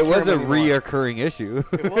don't see that. It was a anymore. reoccurring issue.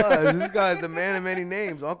 It was. This guy's the man of many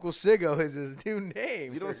names. Uncle Siggo is his new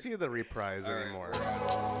name. You don't see the reprise anymore.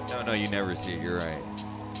 No, you never see it. You're right.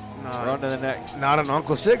 We're on to the next. Not in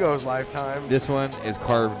Uncle Siggo's lifetime. This one is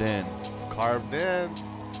carved in. Carved in.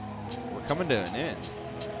 We're coming to an end.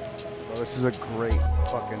 Oh, this is a great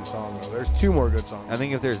fucking song, though. There's two more good songs. I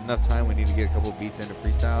think if there's enough time, we need to get a couple beats into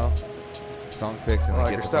freestyle, song picks, and I then like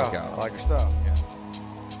get your the stuff. fuck out. I like your stuff.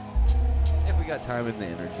 If we got time and the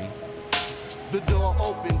energy. The door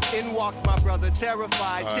opened, in walked my brother,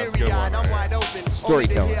 terrified, teary-eyed, I'm wide open.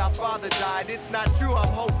 Storytelling. Only to hear our father died. It's not true, I'm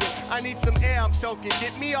hoping. I need some air, I'm choking.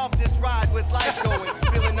 Get me off this ride, where's life going?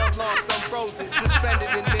 Feeling I'm lost, I'm frozen, suspended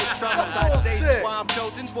in mid-traumatized state. While I'm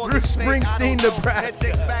chosen for Bruce this fate, I Springsteen, don't know. Nebraska. Head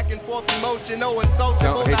shakes back and forth emotion, no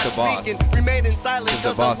unsociable, Don't hate not the boss. speaking. Remaining silent, The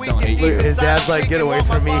cause boss I'm don't weak and hate deep you. His inside, dad's I'm like, get freaking. away Want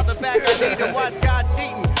from my me. father back, I need him, watch God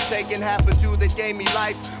cheating. Taking half or two that gave me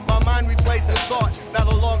life. My mind replays the thought. Now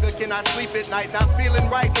no longer can I sleep at night. Not feeling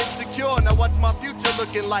right, insecure. Now what's my future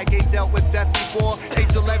looking like? Ain't dealt with death before.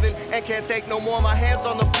 Age 11 and can't take no more. My hands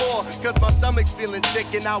on the floor. Cause my stomach's feeling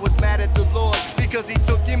sick and I was mad at the Lord. Because he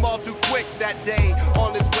took him all too quick that day.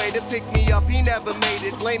 On his way to pick me up, he never made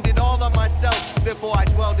it. Blamed it all on myself. Therefore I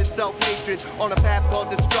dwelled in self-hatred. On a path called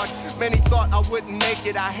destruct. Many thought I wouldn't make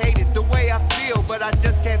it. I hate it the way I feel. But I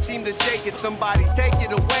just can't seem to shake it. Somebody take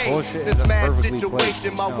it away. Bullshit This is mad perfectly situation,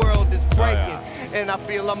 placed. my No. world is breaking, and I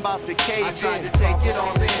feel I'm about to cave in. I tried to take it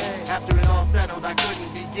all in. After it all settled, I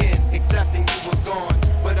couldn't begin accepting you were gone,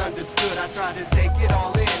 but understood. I tried to take it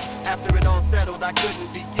all in. After it all settled, I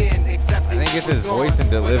couldn't begin accepting. I think it's you were his voice and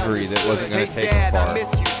gone, but delivery that wasn't going to understood. take Hey, him Dad, far. I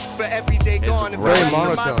miss you. For every day gone, and for Very the rest of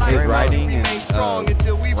my monotone. life, His I writing remain and, strong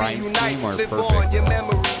until we rhyme reunite. scheme are Live perfect. on your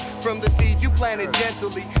memory. From the seeds you planted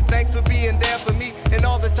gently. Thanks for being there for me and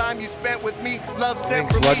all the time you spent with me. Love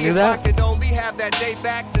sent from Slug me. knew If that? I could only have that day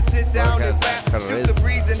back to sit down and rap, Cut it shoot is. the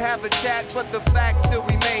breeze and have a chat. But the facts still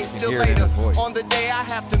remain. Still hear it in later his voice. on the day I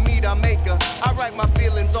have to meet our maker. I write my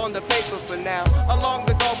feelings on the paper for now. Along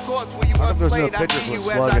the golf course where you How once come there's no played, I pictures see with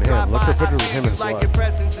you as Slug I and him? drive Look by. for pictures I with feel him you and like Slug. your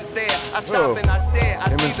presence is there. I stop Oh. and I stare. I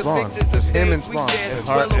Him see and the Spawn. pictures Just of him days and we Spawn. shared. It's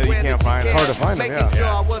hard- Well you aware can't that find you it. cared. Hard to find them, Making yeah. sure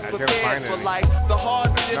I was I couldn't prepared find for any. life. The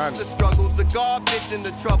hardships, none. the struggles, the garbage and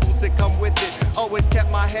the troubles that come with it. Always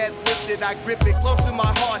kept my head lifted. I grip it close to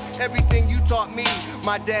my heart. Everything you taught me,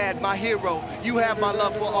 my dad, my hero. You have my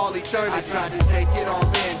love for all eternity. I tried to take it all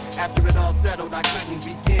in. After it all settled, I couldn't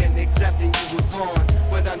begin accepting you were gone,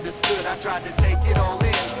 but understood. I tried to take it all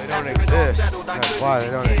in. They don't After it all exist. settled, I That's why they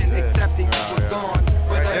couldn't don't begin exist. accepting you were gone,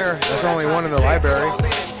 but Right there. understood. There's only I one in tried the to take it library. all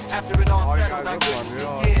in. After it all settled, I couldn't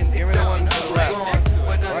begin Give me the one accepting to you the were left. gone,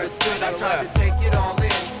 but understood. I tried to take it all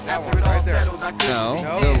in. After it all right there. settled, I couldn't No. begin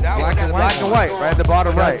No, That was black the and black white and white, right at the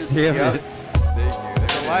bottom right. Damn Yep. it.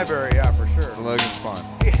 Thank The library, yeah, for sure. Slug and Spawn.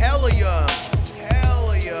 Hell yeah.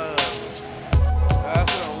 Hell yeah.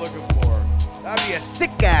 That's what I'm looking for. That'd be a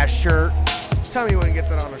sick ass shirt. Tell me you wouldn't get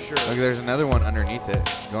that on a shirt. Look, there's another one underneath it.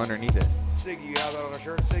 Go underneath it. Siggy, you have that on a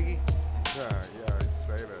shirt, Siggy? Yeah,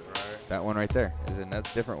 save it, right? That one right there is a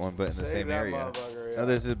different one, but in the Save same that area. motherfucker, yeah. No,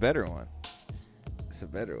 there's a better one. It's a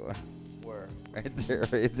better one. Where? Right there,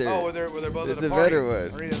 right there. Oh, where they're both It's at the a party. better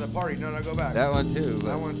one. Or either the party. No, go back. That one too. That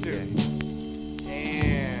but- one too. yeah.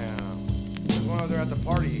 Damn. There's one over there at the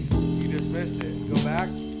party. You just missed it. Go back.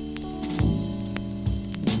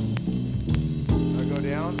 Now go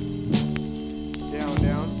down.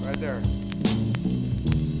 Down. Right there.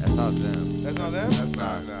 That's not them. That's not them? That's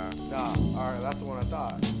not, nah. Nah. Alright, that's the one I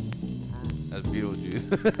thought. That's Beetlejuice.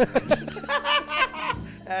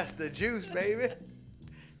 That's the juice, baby.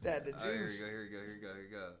 That the juice. Here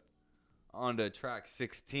we go. On to track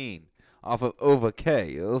 16 off of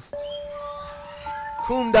Overcast.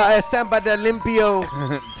 Kunda Estampa de Limpio.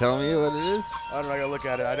 Tell me what it is. I don't know. I gotta look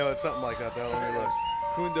at it. I know it's something like that, though. Let me look.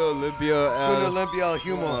 Kundo Limpio. Kunda Limpio El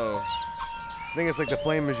Humo. I think it's like the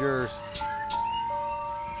flame is yours.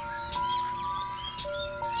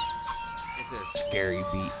 It's a scary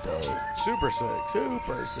beat, though. Super sick.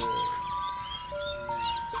 Super sick.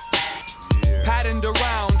 Patterned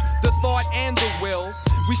around the thought and the will.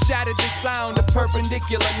 We shattered the sound of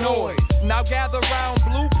perpendicular noise. Now gather round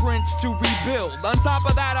blueprints to rebuild. On top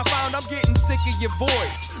of that, I found I'm getting sick of your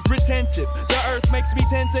voice. Retentive, the earth makes me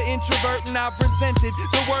tend to introvert, and I've resented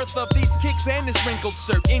the worth of these kicks and this wrinkled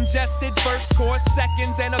shirt. Ingested first course,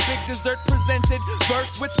 seconds, and a big dessert presented.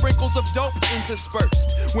 Verse with sprinkles of dope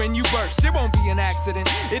interspersed. When you burst, it won't be an accident.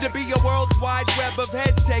 It'll be a worldwide web of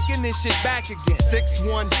heads taking this shit back again.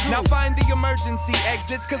 612. Now find the emergency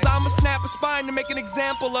exits, cause I'ma snap a spine to make an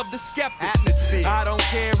example of the skeptics. Atmosphere. I don't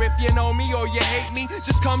care if you know me or you hate me.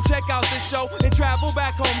 Just come check out the show and travel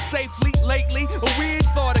back home safely. Lately, a weird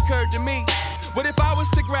thought occurred to me. What if I was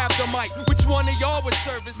to grab the mic? Which one of y'all would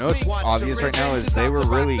service No, me? what's obvious right now is they were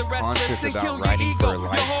really conscious about writing for a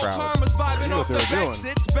live crowd. That's what they were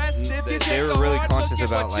doing. They were really conscious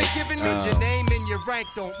about like your name and your rank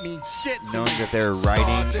don't mean shit to knowing me. that they're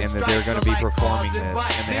writing and that they're going to be performing this,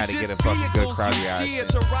 and they had to get a fucking good crowd reaction.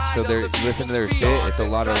 So they're listen to their shit. It's a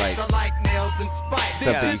lot of like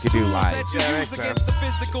stuff that you could do live.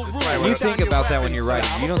 You think about that when you're writing.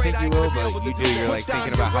 You don't think you will, but you do. You're like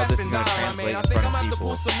thinking about how this is going to translate in front of people.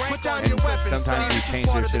 And sometimes you change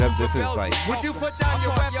your shit up. This is like. Would you put down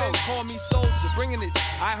your weapon? Call me soldier, bringing it.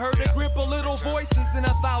 I heard a grip of little voices in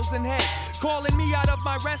 1,000 heads, calling me out of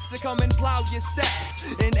my rest to come and plow your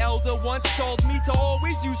steps. An elder once told me to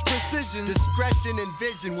always use precision, discretion, and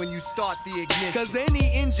vision when you start the ignition. Cause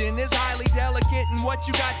any engine is highly delicate, and what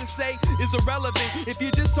you got to say is irrelevant if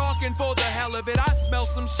you're just talking for the hell of it. I smell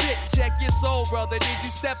some shit. Check your soul, brother. Did you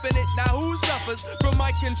step in it? Now who suffers from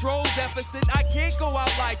my control deficit? I can't go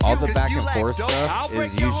out like all you. the back and forth stuff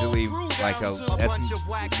is usually like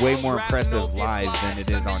that's way more impressive live than it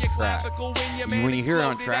is on track. When you hear it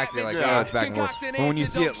on track, you're like, oh, it's back and forth. But when you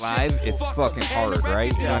see it live, it's fucking hard,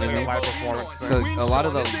 right? You know what I mean? So a lot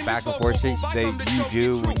of the back and forth shit that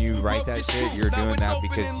you do when you write that shit, you're doing that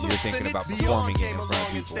because you're thinking about performing it in front of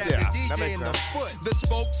people. Yeah, that makes sense. The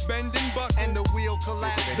spokes bend and buckle, and the wheel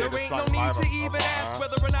collapse. There ain't no need to even ask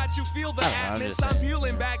whether or not you feel the atmosphere. I'm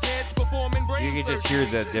peeling back heads, performing brain You can just hear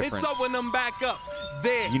the difference. and sewing them back up.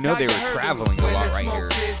 There, you know they were traveling a lot right here,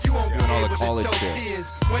 doing all the college shit.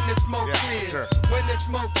 When the smoke clears, when the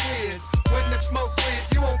smoke clears, when the smoke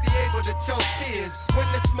clears, you won't be able to choke tears. When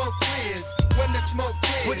the smoke clears, when the smoke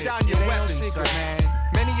clears, put down your weapons, sir.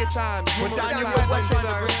 Many a time, put down your weapons, weapons, trying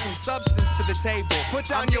to bring some substance to the table. Put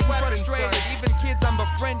down I'm your weapons, frustrated. sir. Even kids I'm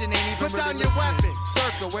befriending ain't even Put down really your listening. weapons.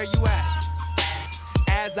 Circa, where you at?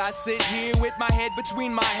 As I sit here with my head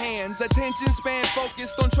between my hands, attention span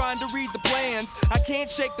focused on trying to read the plans. I can't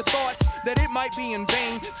shake the thoughts that it might be in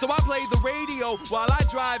vain, so I play the radio while I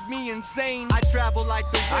drive me insane. I travel like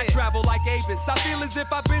the wind. I travel like Avis. I feel as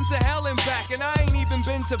if I've been to hell and back, and I ain't even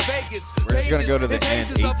been to Vegas. We're just gonna go to the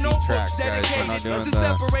pages end of 18 notebooks tracks, guys. We're not dedicated doing to the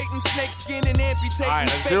separating snakeskin and amputating All right,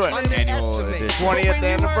 let's fake do it. limbs. Annual edition. 20th When you heard me,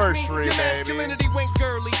 anniversary, your baby. masculinity went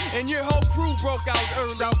girly, and your whole crew broke out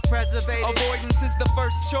early. Self-preservated. Avoidance is the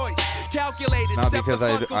first choice. Calculated. Not Step because the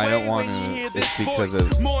I fuck don't away want when you to. hear It's this because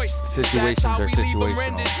voice. of Moist. situations That's how are we leave 'em situational.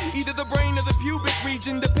 rendered. Either the brain or the pubic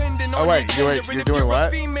region, depending Oh, on wait, your you're gender. And if doing you're what?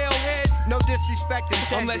 a female head, No disrespect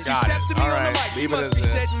intended. unless you Got step it. to me All on the right, mic, you leave it must as be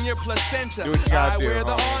that. shedding your placenta. Do what you gotta I do, wear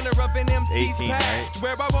the homie. honor of an MC's 18, past, right?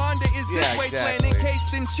 where Rwanda is this Yeah, wasteland exactly.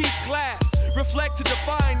 encased in cheap glass. Reflect to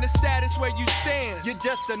define the status where you stand. You're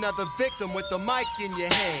just another victim with the mic in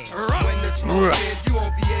your hand. Ruh. When the smoke clears, you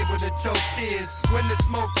won't be able to choke tears. When the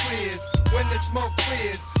smoke clears, when the smoke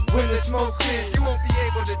clears, when the smoke clears, you won't be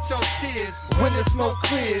able to choke tears. When the smoke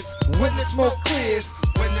clears, when the smoke clears,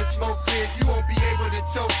 when the smoke clears, you won't be able to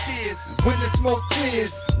choke tears. When the smoke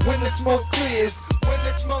clears, when the smoke clears, when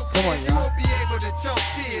the smoke clears, you won't be able to choke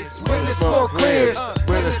tears. When the smoke clears,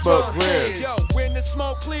 When the smoke clears. Yo, when the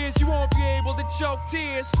smoke clears, you won't be able to choke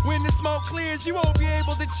tears. When the smoke clears, you won't be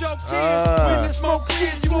able to choke tears. When the smoke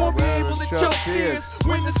clears, you won't be able to choke tears.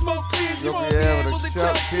 When the smoke clears, you won't be able to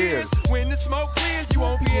choke tears. When the smoke clears, you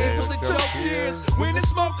won't be able to choke tears. When the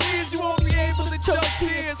smoke clears, you won't be able to choke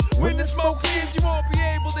tears. When the smoke clears, you won't be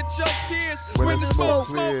able to choke tears. When the smoke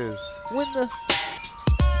clears. When the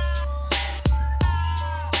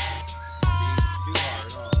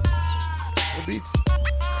The beat's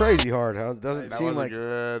crazy hard, huh? It doesn't That seem was like a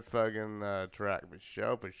good fucking track,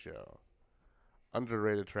 for show.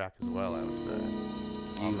 Underrated track as well, I would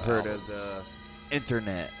say. you've heard of the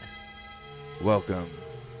internet. Welcome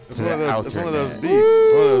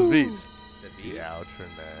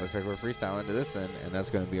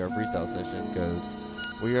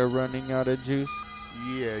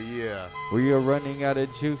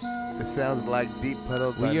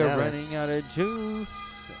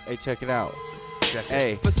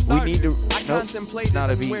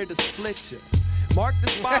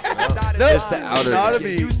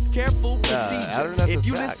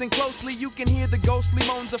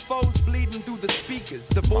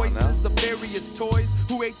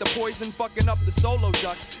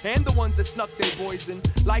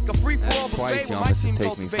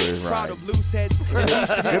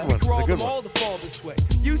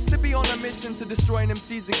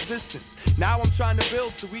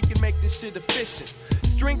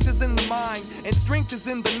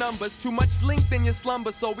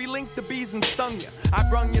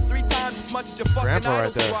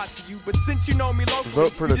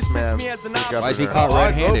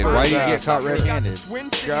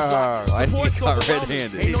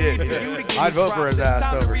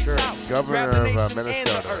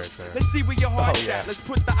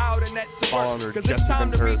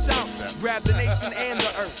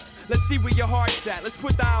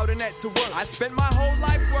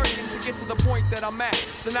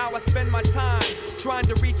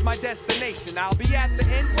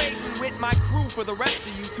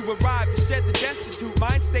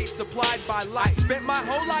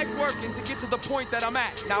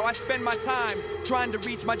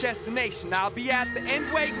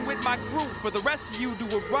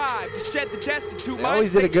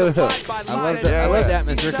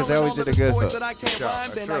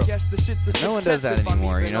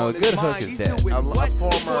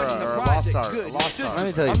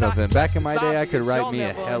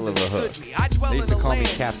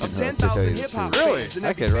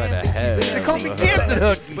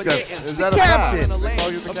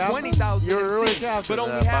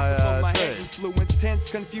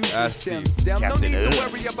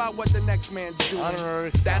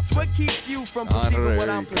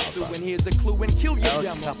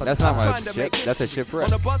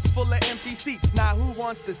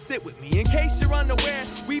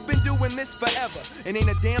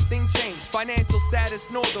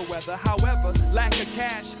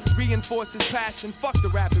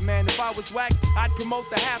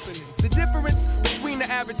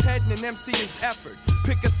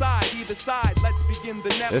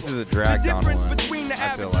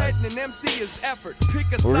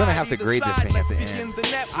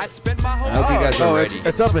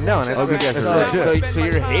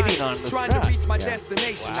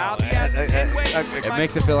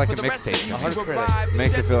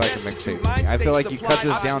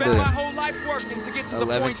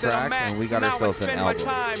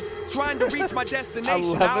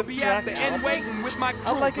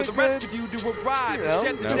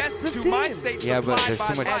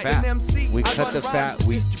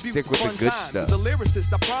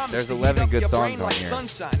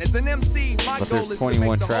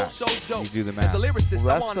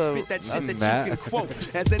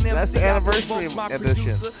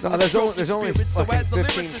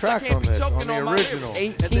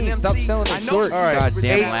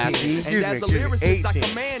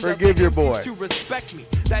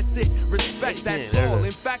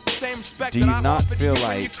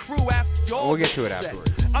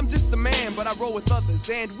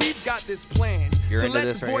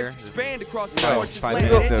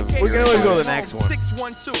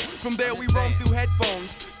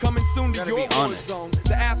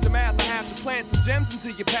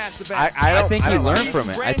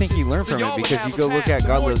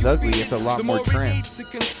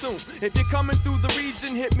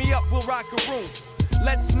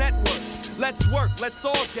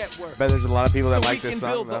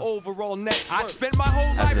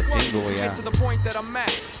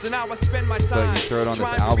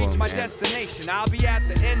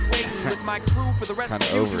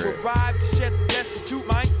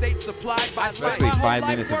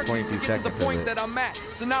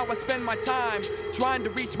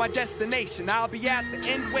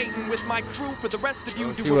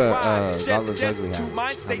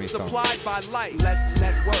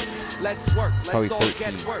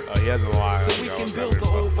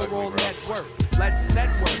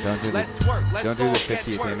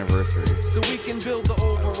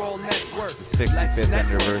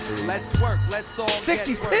let's all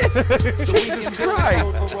 65th? Jesus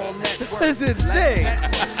Christ. That's insane.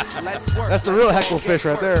 That's the real heckle fish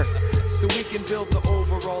right there. So we can build the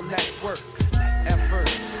overall network. Effort.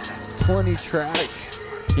 20 tracks.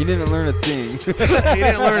 He didn't learn a thing. He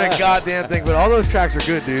didn't learn a goddamn thing, but all those tracks are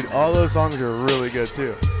good, dude. All those songs are really good,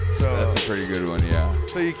 too. So That's a pretty good one, yeah.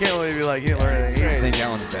 So you can't really be like, you didn't learn anything. I think that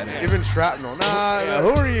one's better. Even Shrapnel. Nah. Yeah, who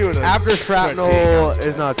are you? After Shrapnel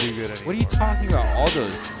is not too good anymore. What are you talking about? All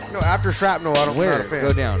those. No, after Shrapnel, I'm not a fan.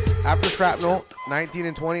 Go down. After Shrapnel, 19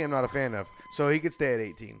 and 20, I'm not a fan of. So he could stay at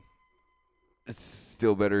 18. It's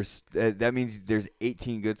still better. That means there's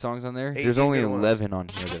 18 good songs on there. 18 There's only good ones. 11 on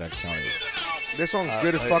here that I've counted. This song's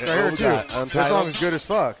good as fuck. I heard too. This song is good as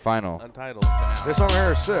fuck. Final. Untitled. This song I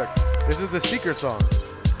heard is sick. This is the secret song.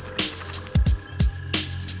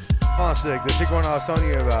 Oh, sick. The secret one I was telling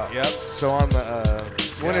you about. Yep. So on the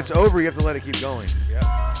when it's over, you have to let it keep going. Yep.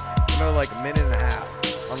 Another like minute and a half.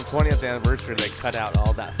 On the 20th anniversary, they cut out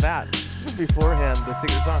all that fat beforehand. The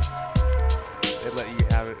secret song. They let you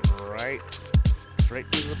have it right,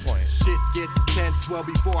 straight to the point. Shit gets tense well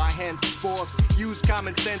before I henceforth use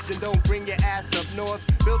common sense and don't bring your ass up north.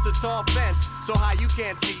 Built a tall fence so high you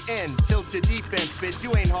can't see end. Tilt your defense, bitch.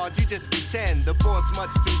 You ain't hard, you just pretend. The force much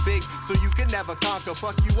too big so you can never conquer.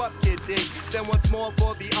 Fuck you up, kid, dig. Then once more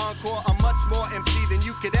for the encore. I'm much more MC than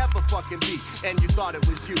you could ever fucking be. And you thought it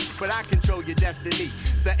was you, but I control your destiny.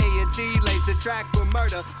 The A&T lays the track for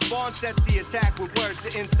murder. Spawn sets the attack with words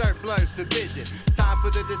to insert blurs to vision. Time for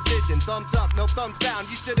the decision. Thumbs up, no thumbs down.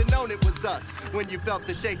 You should have known it was us when you felt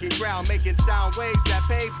the shaking ground, making sound waves that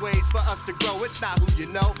pave ways for us to grow. It's not who you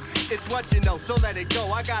know, it's what you know, so let it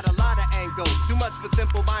go. I got a lot of angles, too much for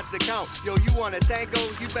simple minds to count. Yo, you want a tango?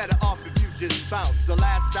 You better off if you just bounce. The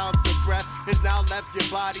last ounce of breath has now left your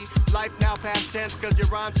body. Life now past tense cause your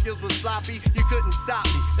rhyme skills were sloppy. You couldn't stop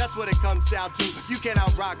me, that's what it comes down to. You can't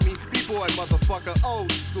outrock me, B-boy motherfucker,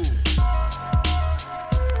 old school.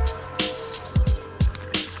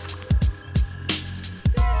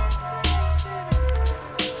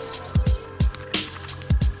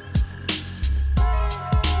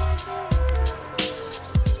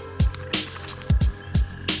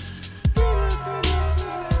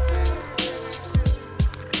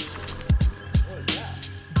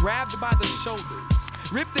 Grabbed by the shoulders,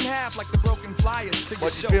 ripped in half like the broken flyers to your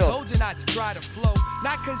What'd you show. feel? Told you not to try to flow,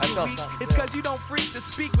 not cause I you felt weak, something, it's cause you don't freak to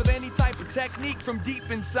speak with any type of technique from deep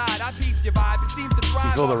inside. I peeped your vibe, it seems to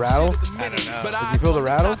thrive. feel the on rattle? shit of the I don't minute, know. But Did you feel the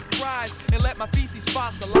rattle? Stop the cries and let my feces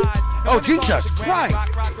fossilize. And Oh, when it's on Jesus the ground,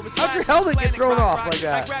 Christ. rock, or it's How'd your fast as helmet get planet thrown rock, off rock. like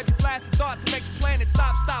that? I grab your flaccid thoughts and make the planet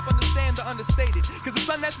stop, understand the understated. Cause it's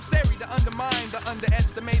unnecessary to undermine the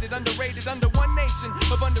underestimated, underrated, under one nation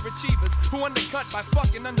of underachievers who undercut by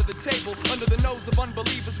fucking under the table, under the nose of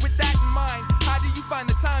unbelievers. With that in mind, how do you find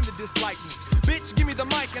the time to dislike me? Bitch, give me the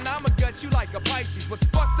mic and I'ma gut you like a Pisces. What's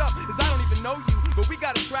fucked up is I don't even know you, but we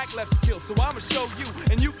got a track left to kill, so I'ma show you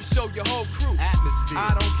and you can show your whole crew. Atmosphere.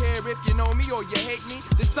 I don't care if you know me or you hate me.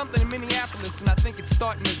 There's something in Minneapolis and I think it's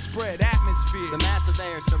starting to spread. Atmosphere. The mass of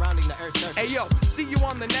air surrounding the Earth's surface. Hey yo, see you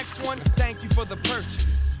on the next one. Thank you for the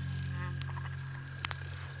purchase.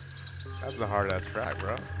 That's a hard ass track,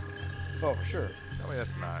 bro. Oh, for sure. Tell me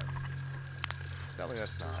that's not. Tell me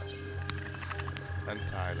that's not.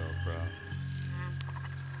 Untitled, bro.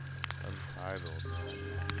 Untitled,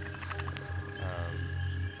 bro.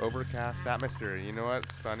 Overcast atmosphere. You know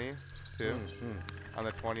what's funny, too? On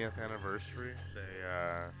the 20th anniversary, they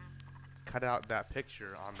cut out that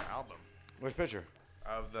picture on the album. Which picture?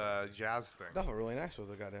 Of the jazz thing. That was really nice with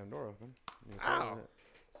the goddamn door open. Ow.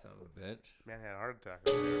 Son of a bitch. Man had a heart attack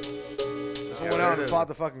over here. Someone out and fought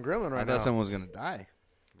the fucking gremlin right I now. thought someone was going to die.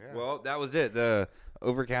 Yeah. Well, that was it. The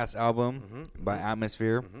Overcast album by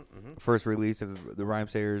Atmosphere. First release of the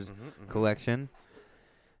Rhymesayers collection.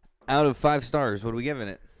 Out of 5 stars, what are we giving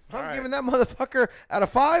it? I'm giving that motherfucker out of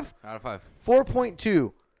 5? Out of 5.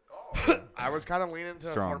 4.2. I was kind of leaning to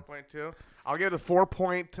Strong. 4.2. I'll give it a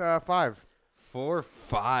 4.5. 4,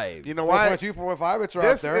 5. You know what? 4.2, 4.5, it's right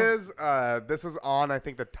up there. This was on, I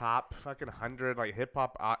think, the top fucking 100 like hip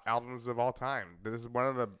hop albums of all time. This is one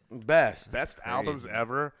of the best albums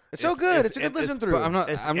ever. It's so good. It's a good listen through. But I'm not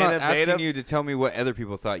innovative. asking you to tell me what other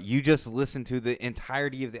people thought. You just listened to the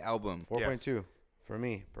entirety of the album. 4.2 for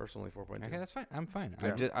me personally. 4.2. Okay, that's fine. I'm fine.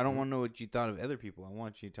 Yeah. I don't want to know what you thought of other people. I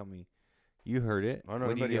want you to tell me you heard it. I don't know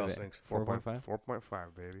What do you anybody give else it? thinks. 4.5. 4.5,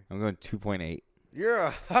 baby. I'm going 2.8. You're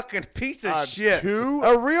a fucking piece of shit. Two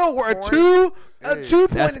a real word. point- 2. A Hey. 2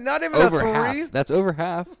 That's point. Not even over a 3. half. That's over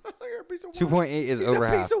half. You're a piece of work. 2.8 is He's over a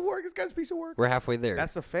half. piece of work. This guy's a piece of work. We're halfway there.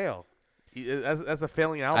 That's a fail. That's a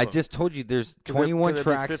failing album. I just told you there's 'Cause 21 it'd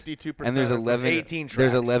be tracks 52% and there's or 11 18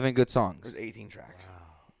 There's tracks. 11 good songs. There's 18 tracks.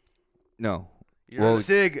 No. You're Well,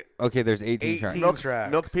 Sig. okay, there's 18 18 tracks. Milk,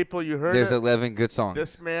 tracks. Milk people, you heard There's it. 11 good songs.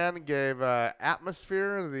 This man gave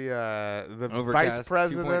Atmosphere, the vice Overcast,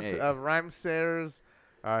 president 2.8. of Rhymesayers,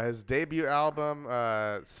 his debut album,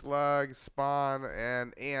 Slug, Spawn,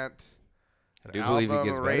 and Ant, I do believe it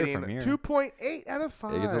gets better from here. 2.8 out of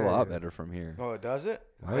 5. It gets a lot better from here. Oh, it does it?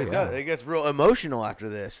 Oh, It does. It gets real emotional after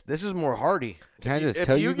this. This is more hearty. Can I just if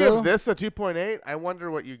tell you you give though? this a 2.8, I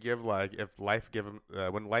wonder what you give like if life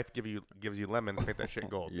when life gives you lemons, make that shit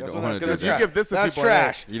gold. You don't want to do Because that. you give this a 2.8. That's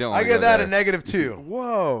trash. You don't I wanna give go that there. a negative 2.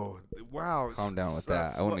 Whoa! Wow. Calm down with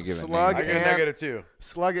that. I wouldn't give it Slug I give it Ant- negative 2.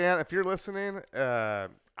 Slug Ant, if you're listening,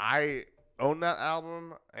 I own that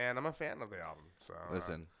album and I'm a fan of the album. So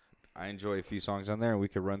Listen, I enjoy a few songs on there, and we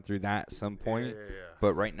could run through that at some point. Yeah.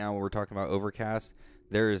 But right now, we're talking about Overcast.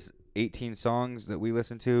 There's 18 songs that we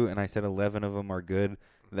listen to, and I said 11 of them are good.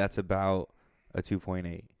 That's about a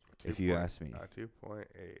 2.8, if you ask me. 2.8.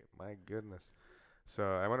 My goodness. So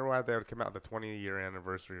I wonder why they would come out the 20-year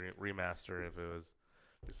anniversary remaster if it was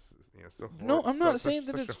just so. No, I'm not saying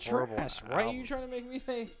such that a it's horrible trash. Why are album. you trying to make me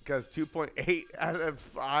say? Because 2.8 out of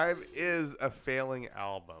 5 is a failing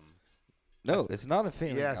album. No, it's not a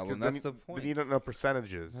failing Yes, album. 'cause then That's the point. Then you don't know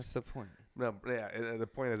percentages. That's the point. No, yeah. The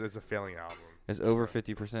point is, it's a failing album. It's over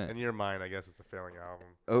 50%. In your mind, I guess it's a failing album.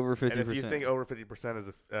 Over 50%. And if you think over 50% is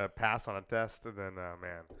a pass on a test, then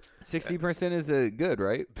man, 60% is a good,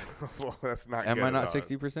 right? well, that's not. Am good I at not all.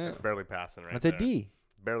 60%? That's barely passing, right? That's there. a D.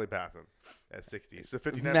 Barely passing at 60. So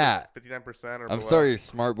 59%. Nah. 59% or I'm below. sorry,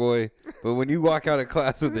 smart boy, but when you walk out of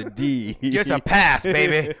class with a D, Just a pass,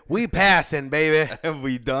 baby. We passing, baby. Have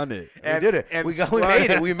we done it? We did it. And We Slug-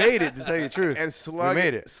 made it. We made it, to tell you the truth. And Slug, we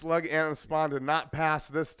made it. Slug and Spawn did not pass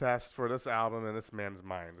this test for this album in this man's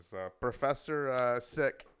mind. So Professor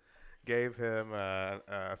Sick gave him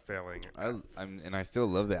a failing. And I still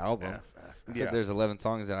love the album. Except there's 11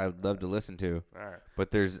 songs that I would love to listen to. All right.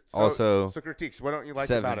 But there's So also critiques. What don't you like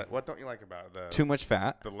 7. about it? What don't you like about it? Too much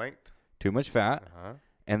fat. The length. Too much fat. Uh-huh.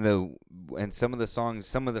 And some of the songs,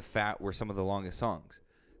 some of the fat were some of the longest songs.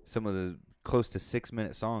 Some of the close to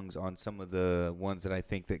 6-minute songs on some of the ones that I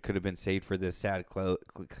think that could have been saved for this sad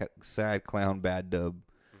clown bad dub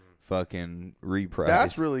fucking reprise.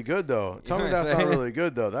 That's really good, though. Tell me that's not really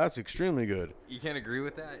good, though. That's extremely good. You can't agree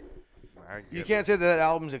with that? You can't say that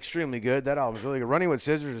album's extremely good. That album's really good. Running with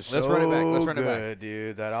Scissors is Let's so run it back. Let's run it good, back.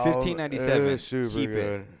 dude. That album 1597. is super Keep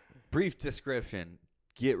good. it. Brief description.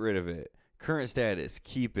 Get rid of it. Current status.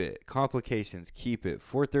 Keep it. Complications. Keep it.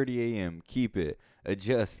 4:30 a.m. Keep it.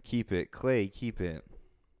 Adjust. Keep it. Clay. Keep it.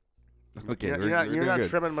 Okay, You're we're not doing good.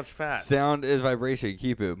 trimming much fat. Sound is vibration.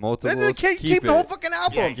 Keep it. Multiples. Then keep the whole fucking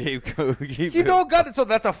album. Yeah, keep Keep the whole gut. So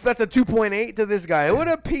that's a 2.8 to this guy. What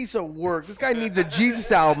a piece of work. This guy needs a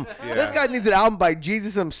Jesus album. Yeah. This guy needs an album by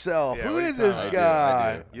Jesus himself. Yeah, Who what are is you this talking guy?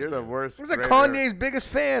 about? You're the worst. Who's a grader. Kanye's biggest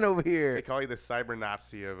fan over here? They call you the cyber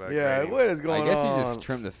Nazi of Yeah, grading. what is going on? I guess you just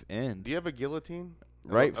trim the end. Do you have a guillotine?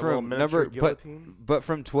 Right A little from miniature number, guillotine? but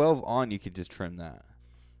from 12 on, you could just trim that.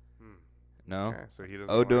 No. Okay, so he doesn't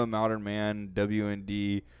Ode to like- a Modern Man,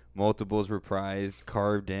 WND, multiples reprised,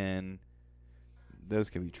 carved in. Those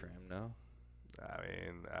can be trimmed. No. I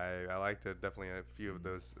mean, I like to definitely a few of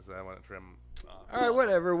those. So I want to trim. All right,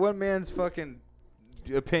 whatever. One man's fucking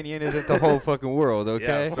opinion isn't the whole fucking world.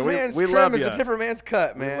 Okay. Yeah, so One man's we trim love is ya. a different man's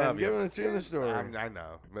cut, We man. love Give ya. him the story. I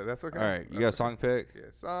know, but that's okay. All right, you got a song pick? Yeah,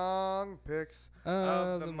 song picks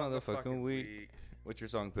of the motherfucking week. What's your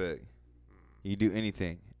song pick? You do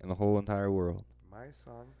anything in the whole entire world. My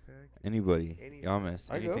song pick. Anybody. Any-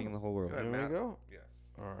 Yamas. I Anything go. in the whole world. Here we go. Yes.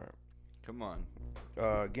 All right. Come on.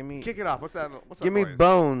 Give me. Kick it off. What's that? What's Give that me noise?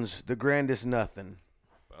 Bones, the grandest nothing.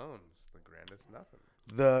 Bones, the grandest nothing.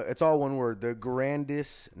 It's all one word. The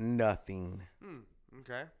grandest nothing.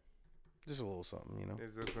 Okay. Just a little something, you know.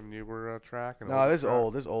 Is this a newer track? An No, older this is track?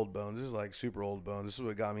 old. This is old Bones. This is like super old Bones. This is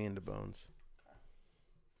what got me into Bones.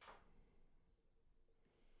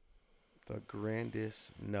 The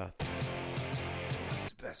grandest nothing.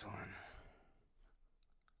 It's the best one.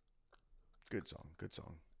 Good song. Good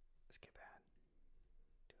song. Let's get bad.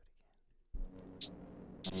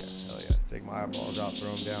 Yeah, hell yeah. Take my eyeballs out,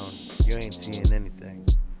 throw them down. You ain't seeing anything.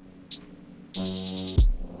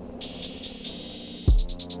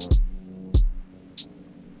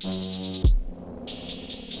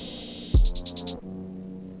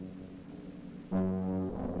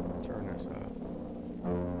 Turn this up.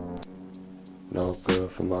 No good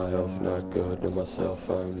for my health, not good to myself.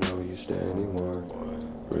 I'm no use to anyone.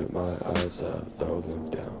 Rip my eyes out, throw them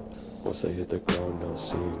down. Once they hit the ground, they'll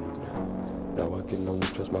see me now. Now I can only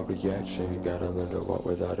trust my reaction. Gotta learn to walk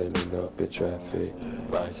without ending up in traffic.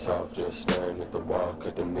 Lights off, just staring at the wall.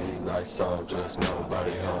 Cut to me, lights off, just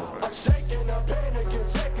nobody home. I'm shaking, I'm panicking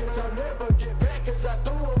seconds. I'll never get back as I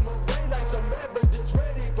threw them away like some evidence.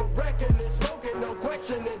 Ready for reckoning, smoking, no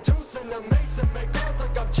questioning. Juicing the mason, make calls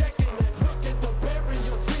like I'm checking it. Look at the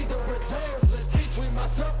burial, see the reserves. Between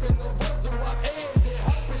myself and the ones who I ended.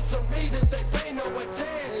 Hope it's on me that they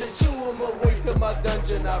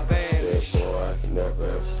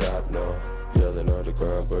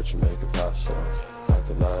what you making pop songs. Like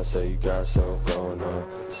the line say you got something going on.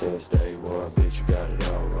 Since day one, bitch, you got it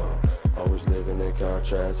all wrong. Always living in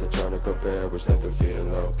contrast and trying to compare, which they can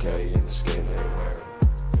feel okay in the skin they wear.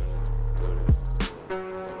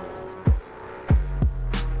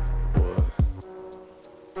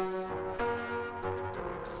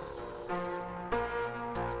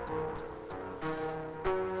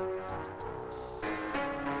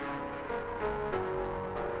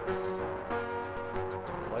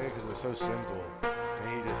 So simple, and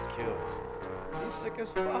he just kills. He's sick as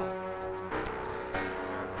fuck.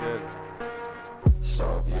 Good.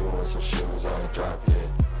 So you want some shoes, I ain't dropped yet.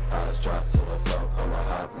 Eyes dropped till I float, I'm a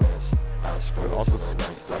hot mess. I scream also till the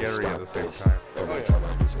night, like scary at the stop same this. time. Every time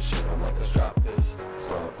I do some shit, I'm like, let's drop this.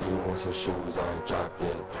 So you want some shoes, I ain't dropped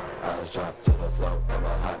yet. Eyes dropped till I float, I'm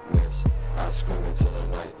a hot mess. I scream until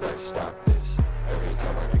the night, like stop this. Every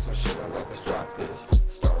time I do some shit, I'm like, let's drop this.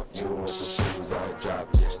 So you want some shoes, I ain't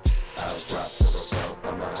dropped yet. I'll drop to the floor,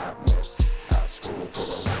 I'm a hot mess. I scream until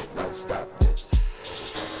the light, like stop this.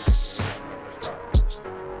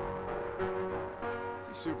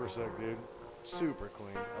 He's super sick, dude. Super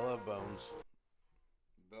clean. I love Bones.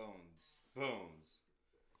 Bones.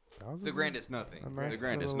 The grandest nothing. The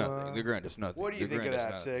grandest nothing. The grandest nothing. What do you think of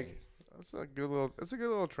that, Sig? It's a good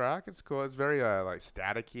little track. It's cool. It's very like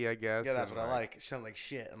staticky, I guess. Yeah, that's what I like. It sounds like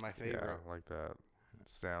shit. My favorite. Yeah, I like that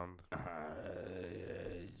sound.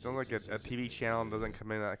 Sounds like a TV channel doesn't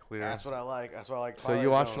come in that clear. That's what I like. That's what I like. So you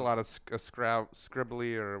watch a lot of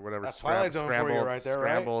scribbly or whatever. That's Twilight Zone for you right there,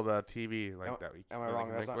 right? Scrambled TV like that. Am I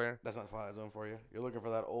wrong? That's not Twilight Zone for you. You're looking for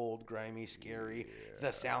that old, grimy, scary.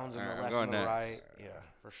 The sounds in the left and the right. Yeah,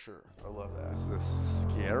 for sure. I love that. This is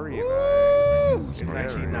scary. In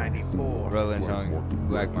 1994. Rolling Song,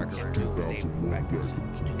 Black Market Tuesday Records,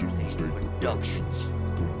 Tuesday Productions.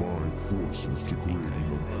 Combine forces to create a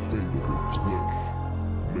fatal click.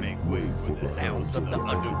 Make way for the hounds of the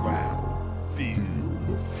underground. Feel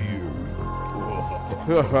the fury.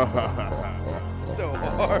 So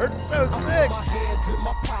hard, so sick. My hands in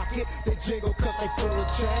my pocket, they jingle cause they full of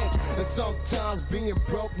change. And sometimes being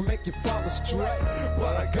broke make your father straight.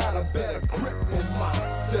 But I got a better grip on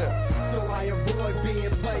myself, so I avoid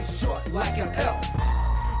being played short like an elf.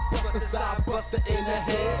 Bust a side buster in the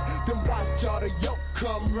head, then watch all the yoke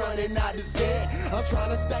come running out his head. I'm trying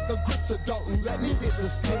to stack a grip, so don't let me hit the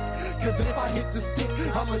stick. Cause if I hit the stick,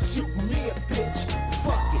 I'ma shoot me a bitch.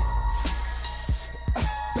 Fuck it.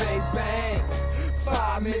 Bang, bang.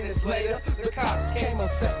 5 minutes later, the cops came on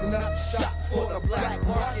setting up shop for the black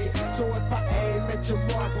market. So if I aim at your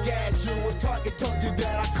mark gas, you a target. Told you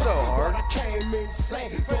that I caught but I came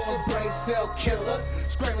insane. Throwing brain cell killers,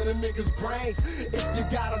 scrambling the niggas' brains. If you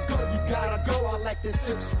gotta go, you gotta go. I like this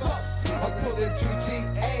 6'4". I'm pulling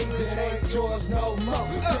GTAs, it ain't yours no more.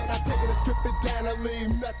 Then I take it and strip it down and leave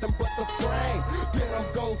nothing but the frame. Then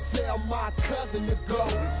I'm gon' sell my cousin the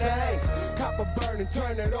gold things. Copper burn and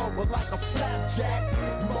turn it over like a flapjack.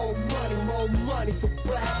 More money for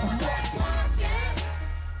black market.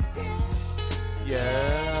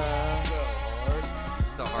 Yeah.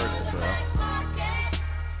 The hardest, bro.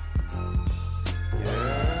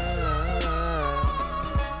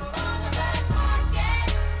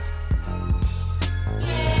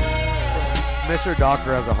 Mr.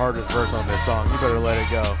 Doctor has the hardest verse on this song. You better let it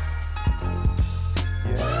go.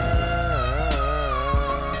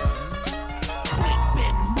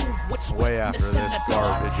 Way after this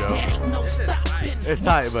garbage, it's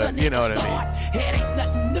tight, but you know what I mean. It ain't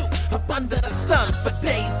nothing new up under the sun for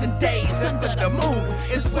days and days. Under the moon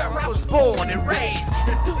is where I was born and raised.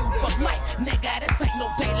 And doomed for life, nigga, this ain't no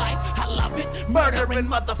daylight. I love it, murdering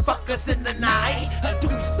motherfuckers in the night. A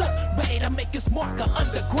doom stuck, ready to make his mark a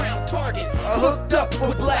underground target. Hooked up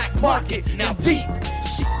with black market, now deep.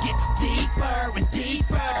 Shit gets deeper and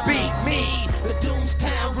deeper. Beat me, the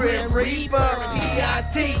Doomstown Grim Reaper and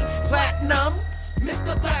EIT Platinum.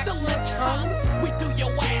 Mr. Dr. Lynch hung, we do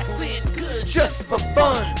your ass in good just for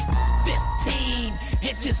fun. 15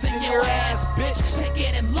 inches in your ass, bitch. Take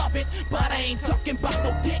it and love it, but I ain't talking about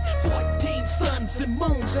no dick. 14 suns and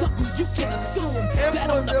moons, something you can assume. That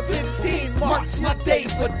on the 15th marks my day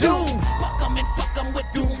for doom. Fuck 'em and fuck 'em with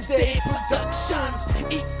Doomsday Productions.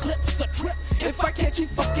 Eclipse a trip. If I catch you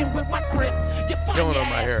fucking with my grip, you find your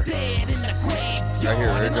ass dead in the grave. Right here,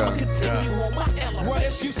 and I'ma continue on my elevator. What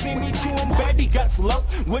if you see me chewing baby guts low?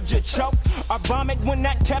 Would you choke? I vomit when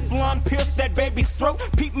that Teflon pierced that baby's throat.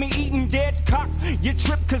 Peep me eating dead cock. You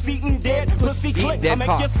trip cause eating dead pussy click. dead I make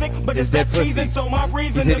cock. you sick, but It's it's dead that season, pussy. so my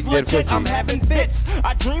reason He's is hitting dead legit. pussy. I'm having fits.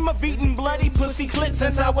 I dream of eating bloody pussy clits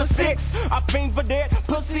since I was 6. I fiend for dead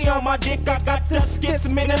pussy on my dick. I got the skits,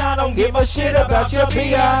 meaning I don't give a shit about your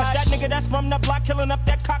biatch. That nigga that's from the block killing up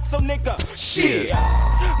that cock, so nigga, shit.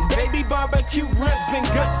 Baby barbecue ribs and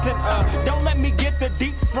guts and don't let me get the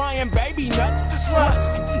deep frying baby nuts.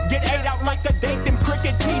 Sluts get ate out like a date, them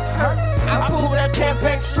cricket teeth hurt. I pull that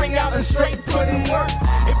Tampax string out and straight couldn't work.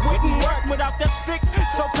 It wouldn't work without the sick,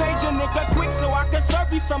 so page a nigga quick so I can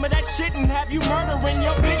serve you some of that shit and have you murdering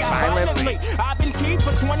your bitch violently. I've been keyed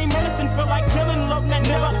for 20 minutes and feel like killing low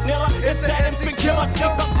Nilla. It's that infant killer,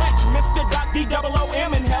 nigga Lynch, Mr. Doc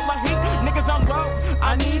D-O-O-M and hella heat. Niggas on low,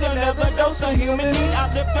 I need another dose of human meat. I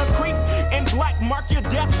lift a creep in black, mark your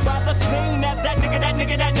death by the scene. As that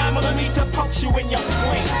 9mm pokes you in your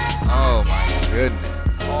spleen. Oh my goodness.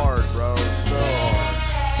 Hard, bro. So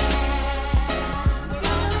hard.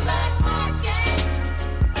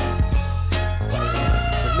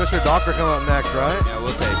 Mr. Doctor come up next, right? Yeah,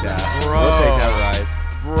 we'll take that. Bro. We'll take that ride.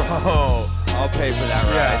 Bro. I'll pay for that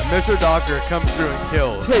ride. Yeah, Mr. Doctor comes through and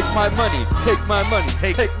kills. Take my money. Take my money.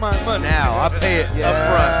 Take my money. Now, I pay it up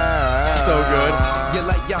front. So good. You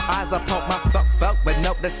lay your eyes up on my fuck, but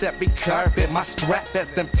notice every curve in my strap as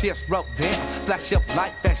them tears roll down. Flash your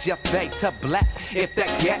life as your fade to black. If that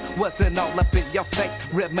cat wasn't all up in your face,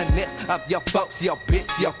 reminisce of your folks, your bitch,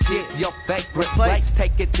 your kids, your favorite place.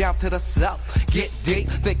 Take it down to the south, get deep.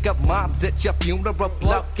 Think of moms at your funeral,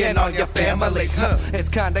 bloke, and all your family. It's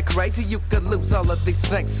kinda crazy you could lose all of these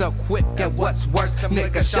things so quick. And what's worse,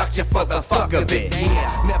 nigga shot you for the fuck of it.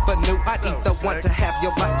 Yeah, never knew I'd either want to have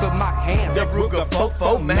your life in my hand. The Ruger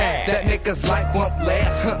Fofo man. That nigga's life won't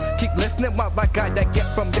last. Keep listening while I got that get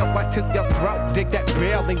from your wife to your throat. Dig that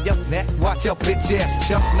barrel in your neck. Watch your bitch ass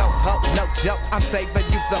choke. No hope, no joke. I'm saving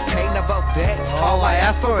you the pain of old age. All I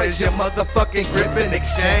ask for is your motherfucking grip in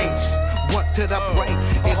exchange. One to the brain,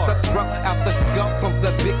 in the throat, out the scope from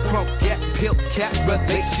the big croak. Get pill cat,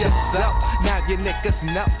 release yourself. Now you niggas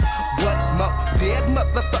know what mo dead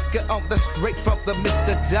motherfucker on the street from the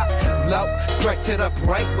Mr. Doc Low. Straight to the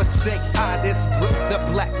brain with sick this brute. The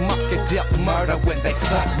black market dealt murder when they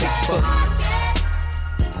suck me full.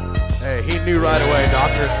 Hey, he knew right away,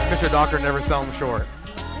 Doctor. Mr. Doctor never sell him short.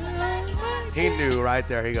 He knew right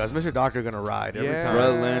there. He goes, Mr. Doctor gonna ride every time.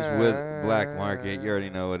 Bro Lynch with Black Market. You already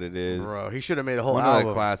know what it is. Bro, he should have made a whole One album. of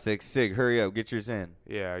the classics. Sig, hurry up, get yours in.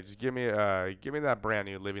 Yeah, just give me that brand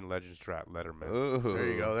new Living Legends track, Letterman. Ooh. There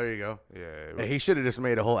you go. There you go. Yeah. Hey, he should have just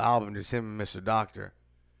made a whole album, just him and Mr. Doctor.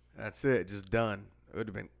 That's it, just done. It would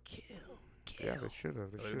have been kill. Yeah, they should have.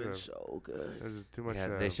 It would have been so good. There's too much.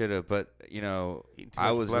 Yeah, they should have. But you know, Eating too I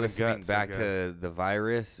much was blood and listening guts, back I to The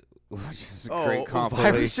Virus, which is a great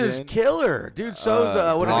compilation. Virus is killer, dude. So's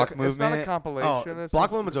what is Block it? Movement. It's not a compilation. Oh, it's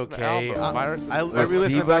Block a- Movement's it's an okay. album. Virus I is-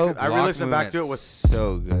 re-listened back. I re-listened back to it with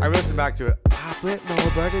so good. I listened back to it. I flip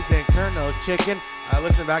more burgers and Colonel's chicken. I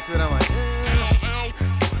listened back to it. I'm like,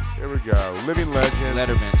 Here we go. Living Legend.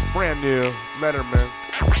 Letterman. Brand new. Letterman.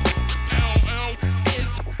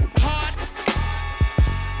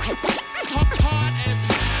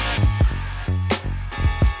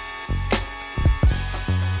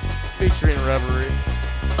 Featuring Reverie.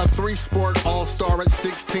 A 3-sport all-star at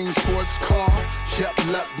 16 sports car. Yep,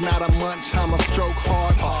 luck, not a munch, I'm a stroke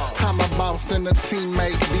hard. I'm a boss and a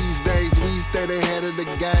teammate these days. We stay ahead of the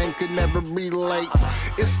game, could never be late.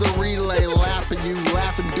 It's a relay, lapping you,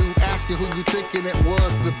 laughing dude, asking who you thinking it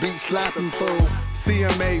was, the beat slapping fool.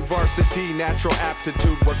 CMA varsity, natural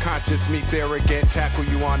aptitude, where conscious meets arrogant, tackle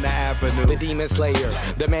you on the avenue. The demon slayer,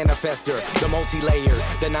 the manifester, the multi-layer,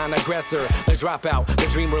 the non-aggressor, the dropout, the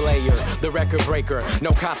dream relayer, the record breaker,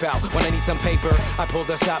 no cop-out. When I need some paper, I pull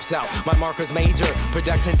the stops out. My marker's major,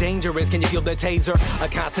 production dangerous. Can you feel the taser? A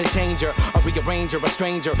constant changer, a rearranger, a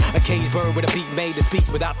stranger, a cage bird with a beat made to speak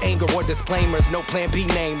without anger or disclaimers. No plan B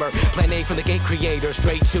namer, plan A from the gate creator,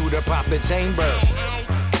 straight shooter, pop the chamber.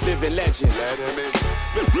 Living legends.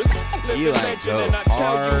 You like legend, go and I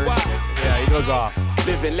tell you hard. why. yeah, he goes off.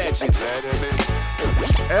 Living legends.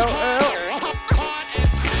 LL.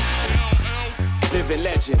 Living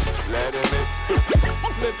legends.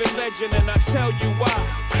 Living legend, and I tell you why.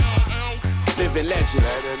 Living legends.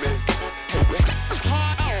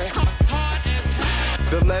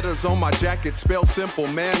 The letters on my jacket spell simple,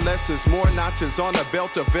 man. Less is more, notches on a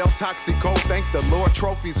belt, a veil, toxico. Thank the Lord,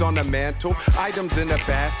 trophies on the mantle, items in a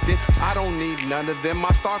basket. I don't need none of them, my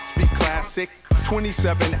thoughts be classic.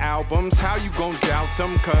 27 albums, how you gon' doubt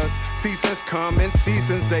them? Cause seasons come and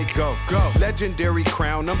seasons they go. Legendary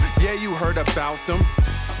crown them, yeah, you heard about them.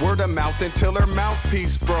 Word of mouth until her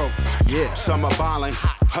mouthpiece broke. Yeah. Summer ballin',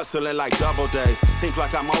 hustling like double days. Seems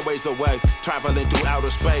like I'm always away, traveling through outer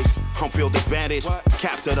space. Home field advantage,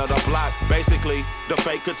 captain of the block. Basically, the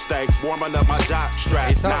fake could stay, warming up my jock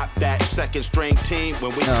strap. Not that second string team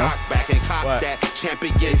when we cock back and cock that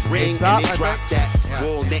champion ring and then drop that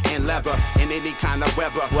wool, knit, and leather in any kind of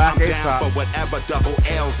weather. I'm down for whatever. Double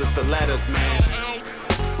L's is the letters, man.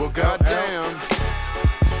 Well, goddamn.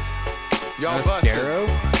 Y'all bustin'.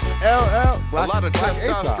 L. A lot of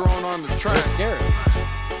testosterone on the track.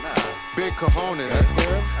 Big cojones. I don't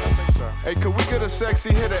think so. Hey, could we get a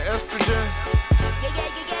sexy hit of estrogen?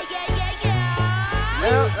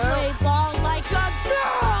 You play ball like a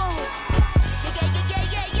girl.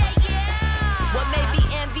 What may be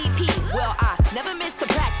MVP? Well, I never missed the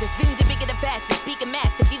practice. Dreamed to bigger the fastest, speaking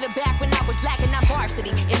massive. Even back when I was lacking on varsity,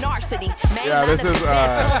 in our city. Yeah, this is He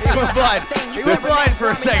went blind. He went blind for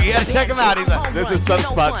a second. You gotta check him out. He's like, this is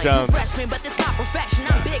Sunspot Jones.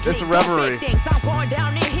 This is Reverie. I'm going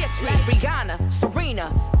down in history. Rihanna,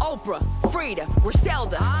 Serena, Oprah, Frida,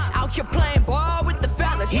 Griselda. Out here playing ball with the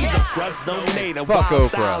fellas. He's a Fresno native, Fuck wild Oprah.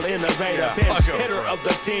 style innovator, pinch hitter of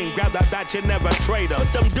the team. Grab that bat, you never trade her.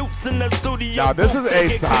 Put them dukes in the studio. Now, this is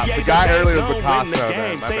Aesop. The guy earlier was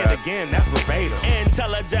Picasso. Say it again, that's verbatim.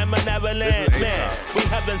 Intelligent, benevolent man. We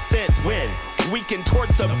haven't sent when. We can tort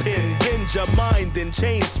the pin, bend your mind and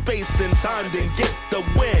change space and time, then get the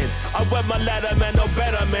win. I wear my letterman, no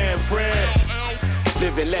better man, friend.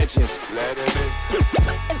 Living legends.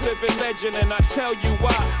 Living legend, and I tell you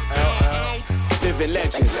why. Living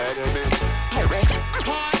legends.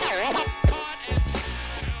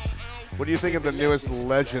 What do you think of the newest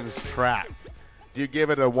Legends track? Do you give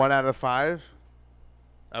it a 1 out of 5?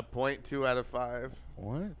 A 0.2 out of 5?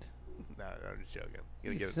 What? No, I'm just joking.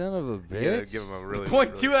 You son of a bitch. You gotta give him a really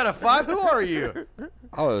 0.2 out of 5? Who are you?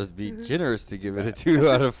 I would be generous to give it a 2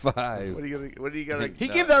 out of 5. What are you gonna? He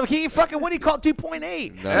gives up. He fucking what do you call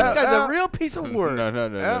 2.8? No. This guy's a real piece of work.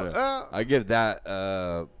 No. I give that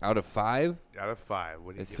out of 5. Out of 5.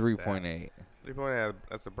 What do you give 3.8. 3.8.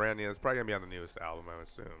 That's a brand new. It's probably gonna be on the newest album, I would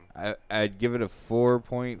assume. I'd give it a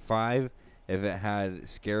 4.5 if it had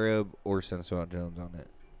Scarab or Sunspot Jones on it.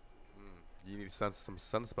 You need some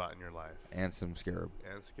Sunspot in your life. And some Scarab.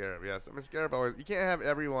 And Scarab, yes. I mean, Scarab always. You can't have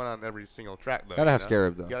everyone on every single track, though. Gotta have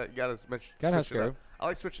Scarab, though. You gotta switch. Gotta have switch it up. Scarab. I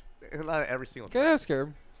like switch. Not every single track. Gotta have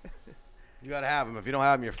Scarab. You gotta have him. If you don't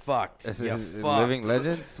have him, you're fucked. You're Living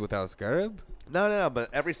Legends without Scarab? No, but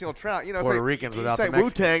every single track. You know, Puerto say, Ricans without the Wu-Tang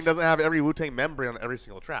Mexicans. doesn't have every Wu-Tang member on every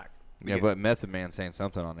single track. Yeah, but Method Man saying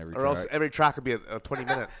something on every or track. else every track would be 20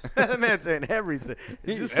 minutes. The man's saying everything.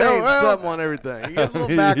 He's just saying something on everything. You get a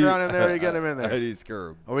little background in there, you get him in there. He's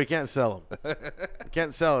Scarab. Or we can't sell him. We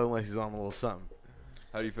can't sell it unless he's on a little something.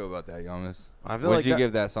 How do you feel about that, Yamas? I feel What'd like you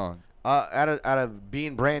give that song? Out of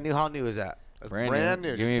being brand new, how new is that? Brand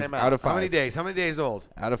new. Give me came out of 5. How many days? How many days old?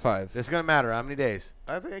 Out of 5. It's gonna matter. How many days?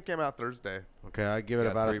 I think it came out Thursday. Okay, I give it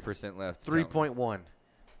Got about 3% left. 3.1.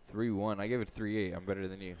 3.1. I gave it 3.8. I'm better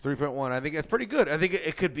than you. 3.1. I think it's pretty good. I think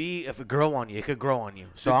it could be if it grow on you. It could grow on you.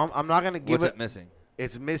 So I'm not gonna give What's it missing?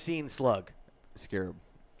 It's missing Slug. Scarab.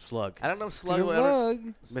 Slug. I don't know if Slug will ever.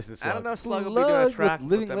 Missing Slug. I don't know if Slug will be doing a track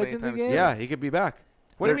with Living that many Legends times. again? Yeah, he could be back.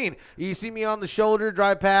 What do you mean? You see me on the shoulder,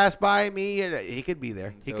 drive past by me, and he could be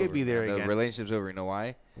there. He could be there The again. relationship's over. You know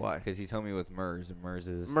why? Why? Because he's homie with Murs, and Murs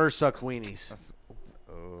is... Murs sucks weenies.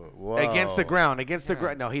 Against the ground. Against the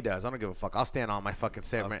ground. No, he does. I don't give a fuck. I'll stand on my fucking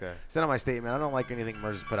statement. Okay. Stand on my statement. I don't like anything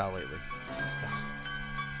Murs has put out lately.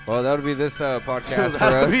 Well, that'll be this podcast for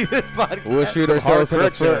That'll us. be this podcast. We'll shoot ourselves in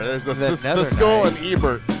the foot. There's a the nether Siskel night. and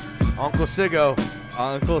Ebert. Uncle Siggo.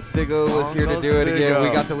 Uncle Siggo was here to do it again. We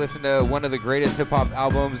got to listen to one of the greatest hip-hop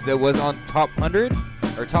albums that was on top 100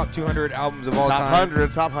 or top 200 albums of all time.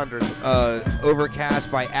 Top 100. Overcast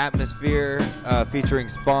by Atmosphere, featuring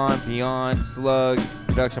Spawn, Beyond, Slug,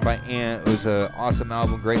 production by Ant. It was an awesome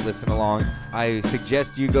album, great listen along. I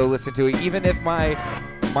suggest you go listen to it. Even if my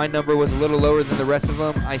number was a little lower than the rest of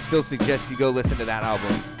them, I still suggest you go listen to that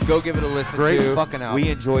album. Go give it a listen. Great fucking album. We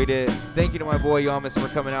enjoyed it. Thank you to my boy Yamas for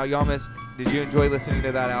coming out. Yamas, did you enjoy listening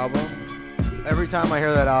to that album? Every time I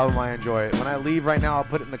hear that album, I enjoy it. When I leave right now, I'll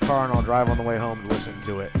put it in the car and I'll drive on the way home to listen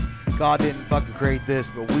to it. God didn't fucking create this,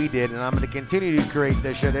 but we did, and I'm going to continue to create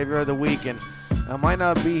this shit every other week. And I might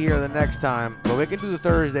not be here the next time, but we can do the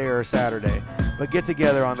Thursday or a Saturday. But get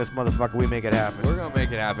together on this motherfucker. We make it happen. We're going to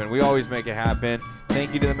make it happen. We always make it happen.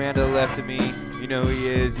 Thank you to the man to the left of me. You know who he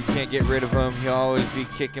is. You can't get rid of him. He'll always be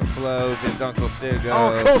kicking flows. It's Uncle Siggo.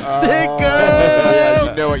 Uncle Siggo! Yeah,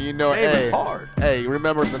 you know it. You know it. Name Hey, is hard. Hey,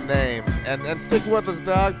 remember the name. And stick with us,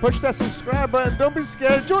 dog. Push that subscribe button. Don't be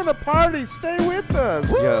scared. Join the party. Stay with us.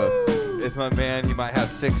 Yo, It's my man. He might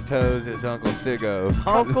have 6 toes. It's Uncle Siggo.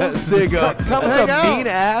 Uncle Siggo. That's a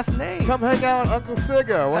mean-ass name. Come hang out with Uncle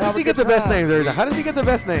Siggo. How does he get the best names? How does he get the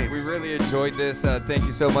best names? We really enjoyed this. Thank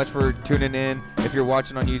you so much for tuning in. If you're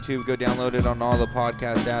watching on YouTube, go download it on all the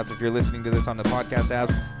podcast apps. If you're listening to this on the podcast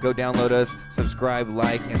apps, go download us, subscribe,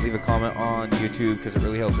 like, and leave a comment on YouTube because it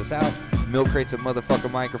really helps us out. Milkcrates and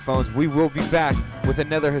motherfucking microphones. We will be back with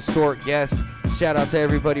another historic guest. Shout out to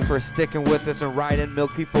everybody for sticking with us and riding.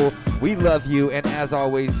 Milk people, we love you. And as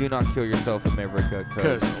always, do not kill yourself, America.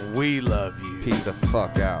 Because we love you. Peace the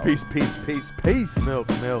fuck out. Peace, peace, peace, peace. Milk,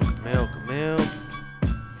 milk, milk, milk.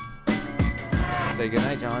 Say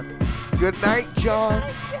goodnight, John. Good night, John. Good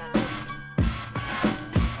night, John.